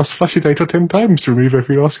 You must flush it 8 or 10 times to remove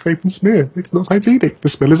every last scrape and smear. It's not hygienic. The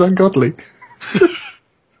smell is ungodly.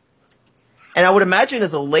 And I would imagine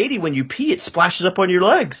as a lady, when you pee, it splashes up on your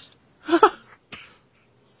legs.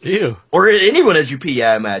 Ew. Or anyone as you pee,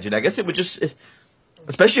 I imagine. I guess it would just...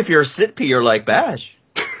 Especially if you're a sit peer like Bash.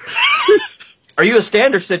 Are you a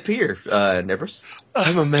stand or sit peer, Nevers?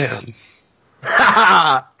 I'm a man.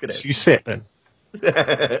 Good So you sit then.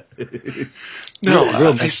 No, Real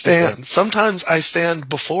I nice stand. Sometimes I stand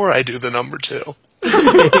before I do the number 2.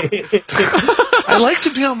 I like to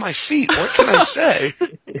be on my feet. What can I say?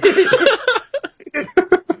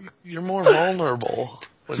 You're more vulnerable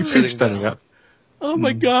when You keep sitting standing down. up. Oh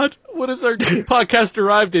my god. What has our podcast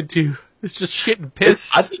arrived into? It's just shit and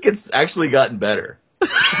piss. I think it's actually gotten better.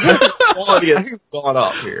 The quality has gone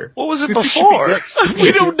up here. What was it This should be before?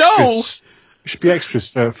 We don't know. extras. It should be extras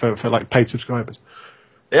for like paid subscribers.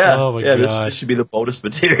 Yeah, Oh my yeah. God. This should be the bonus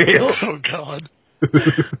material. Oh God.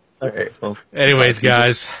 All right. Well, Anyways,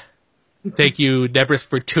 guys. Thank you, Nebris,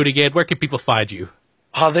 for tuning in. Where can people find you?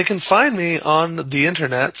 They can find me on the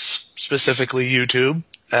internet, specifically YouTube,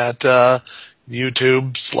 at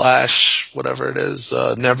YouTube / whatever it is,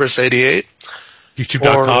 Nebris88.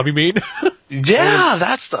 YouTube.com, you mean? Yeah,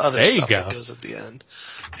 that's the other There you stuff go. that goes at the end.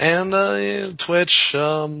 And yeah, Twitch,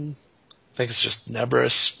 I think it's just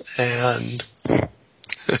Nebris, and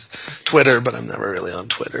Twitter, but I'm never really on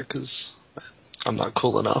Twitter because I'm not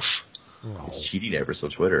cool enough. It's Cheating Ebbers on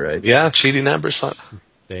Twitter, right? Yeah, Cheating Ebbers.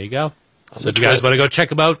 There you go. So the if you guys Twitter. want to go check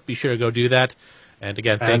them out, be sure to go do that. And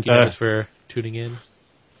again, thank And, you guys for tuning in.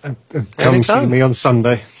 And come Anytime. see me on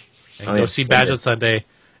Sunday. And Oh, go yeah, see Sunday. Badge on Sunday.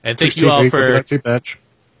 And thank Twitch you all TV, for copyright to Badge.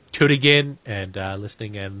 tuning in and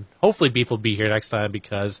listening. And hopefully Beef will be here next time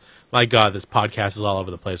because, my God, this podcast is all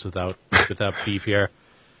over the place without Beef here.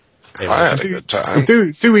 I Anyways, had a good time.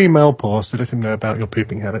 Do email Paul to let him know about your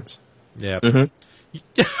pooping habits. yeah.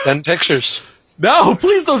 Send pictures. No,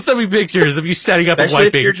 please don't send me pictures of you standing up and Especially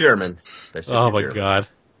if wiping. you're German. Especially if Oh you're my German. God.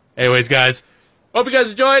 Anyways, guys, hope you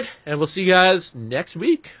guys enjoyed, and we'll see you guys next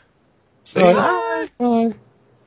week. See ya. Bye.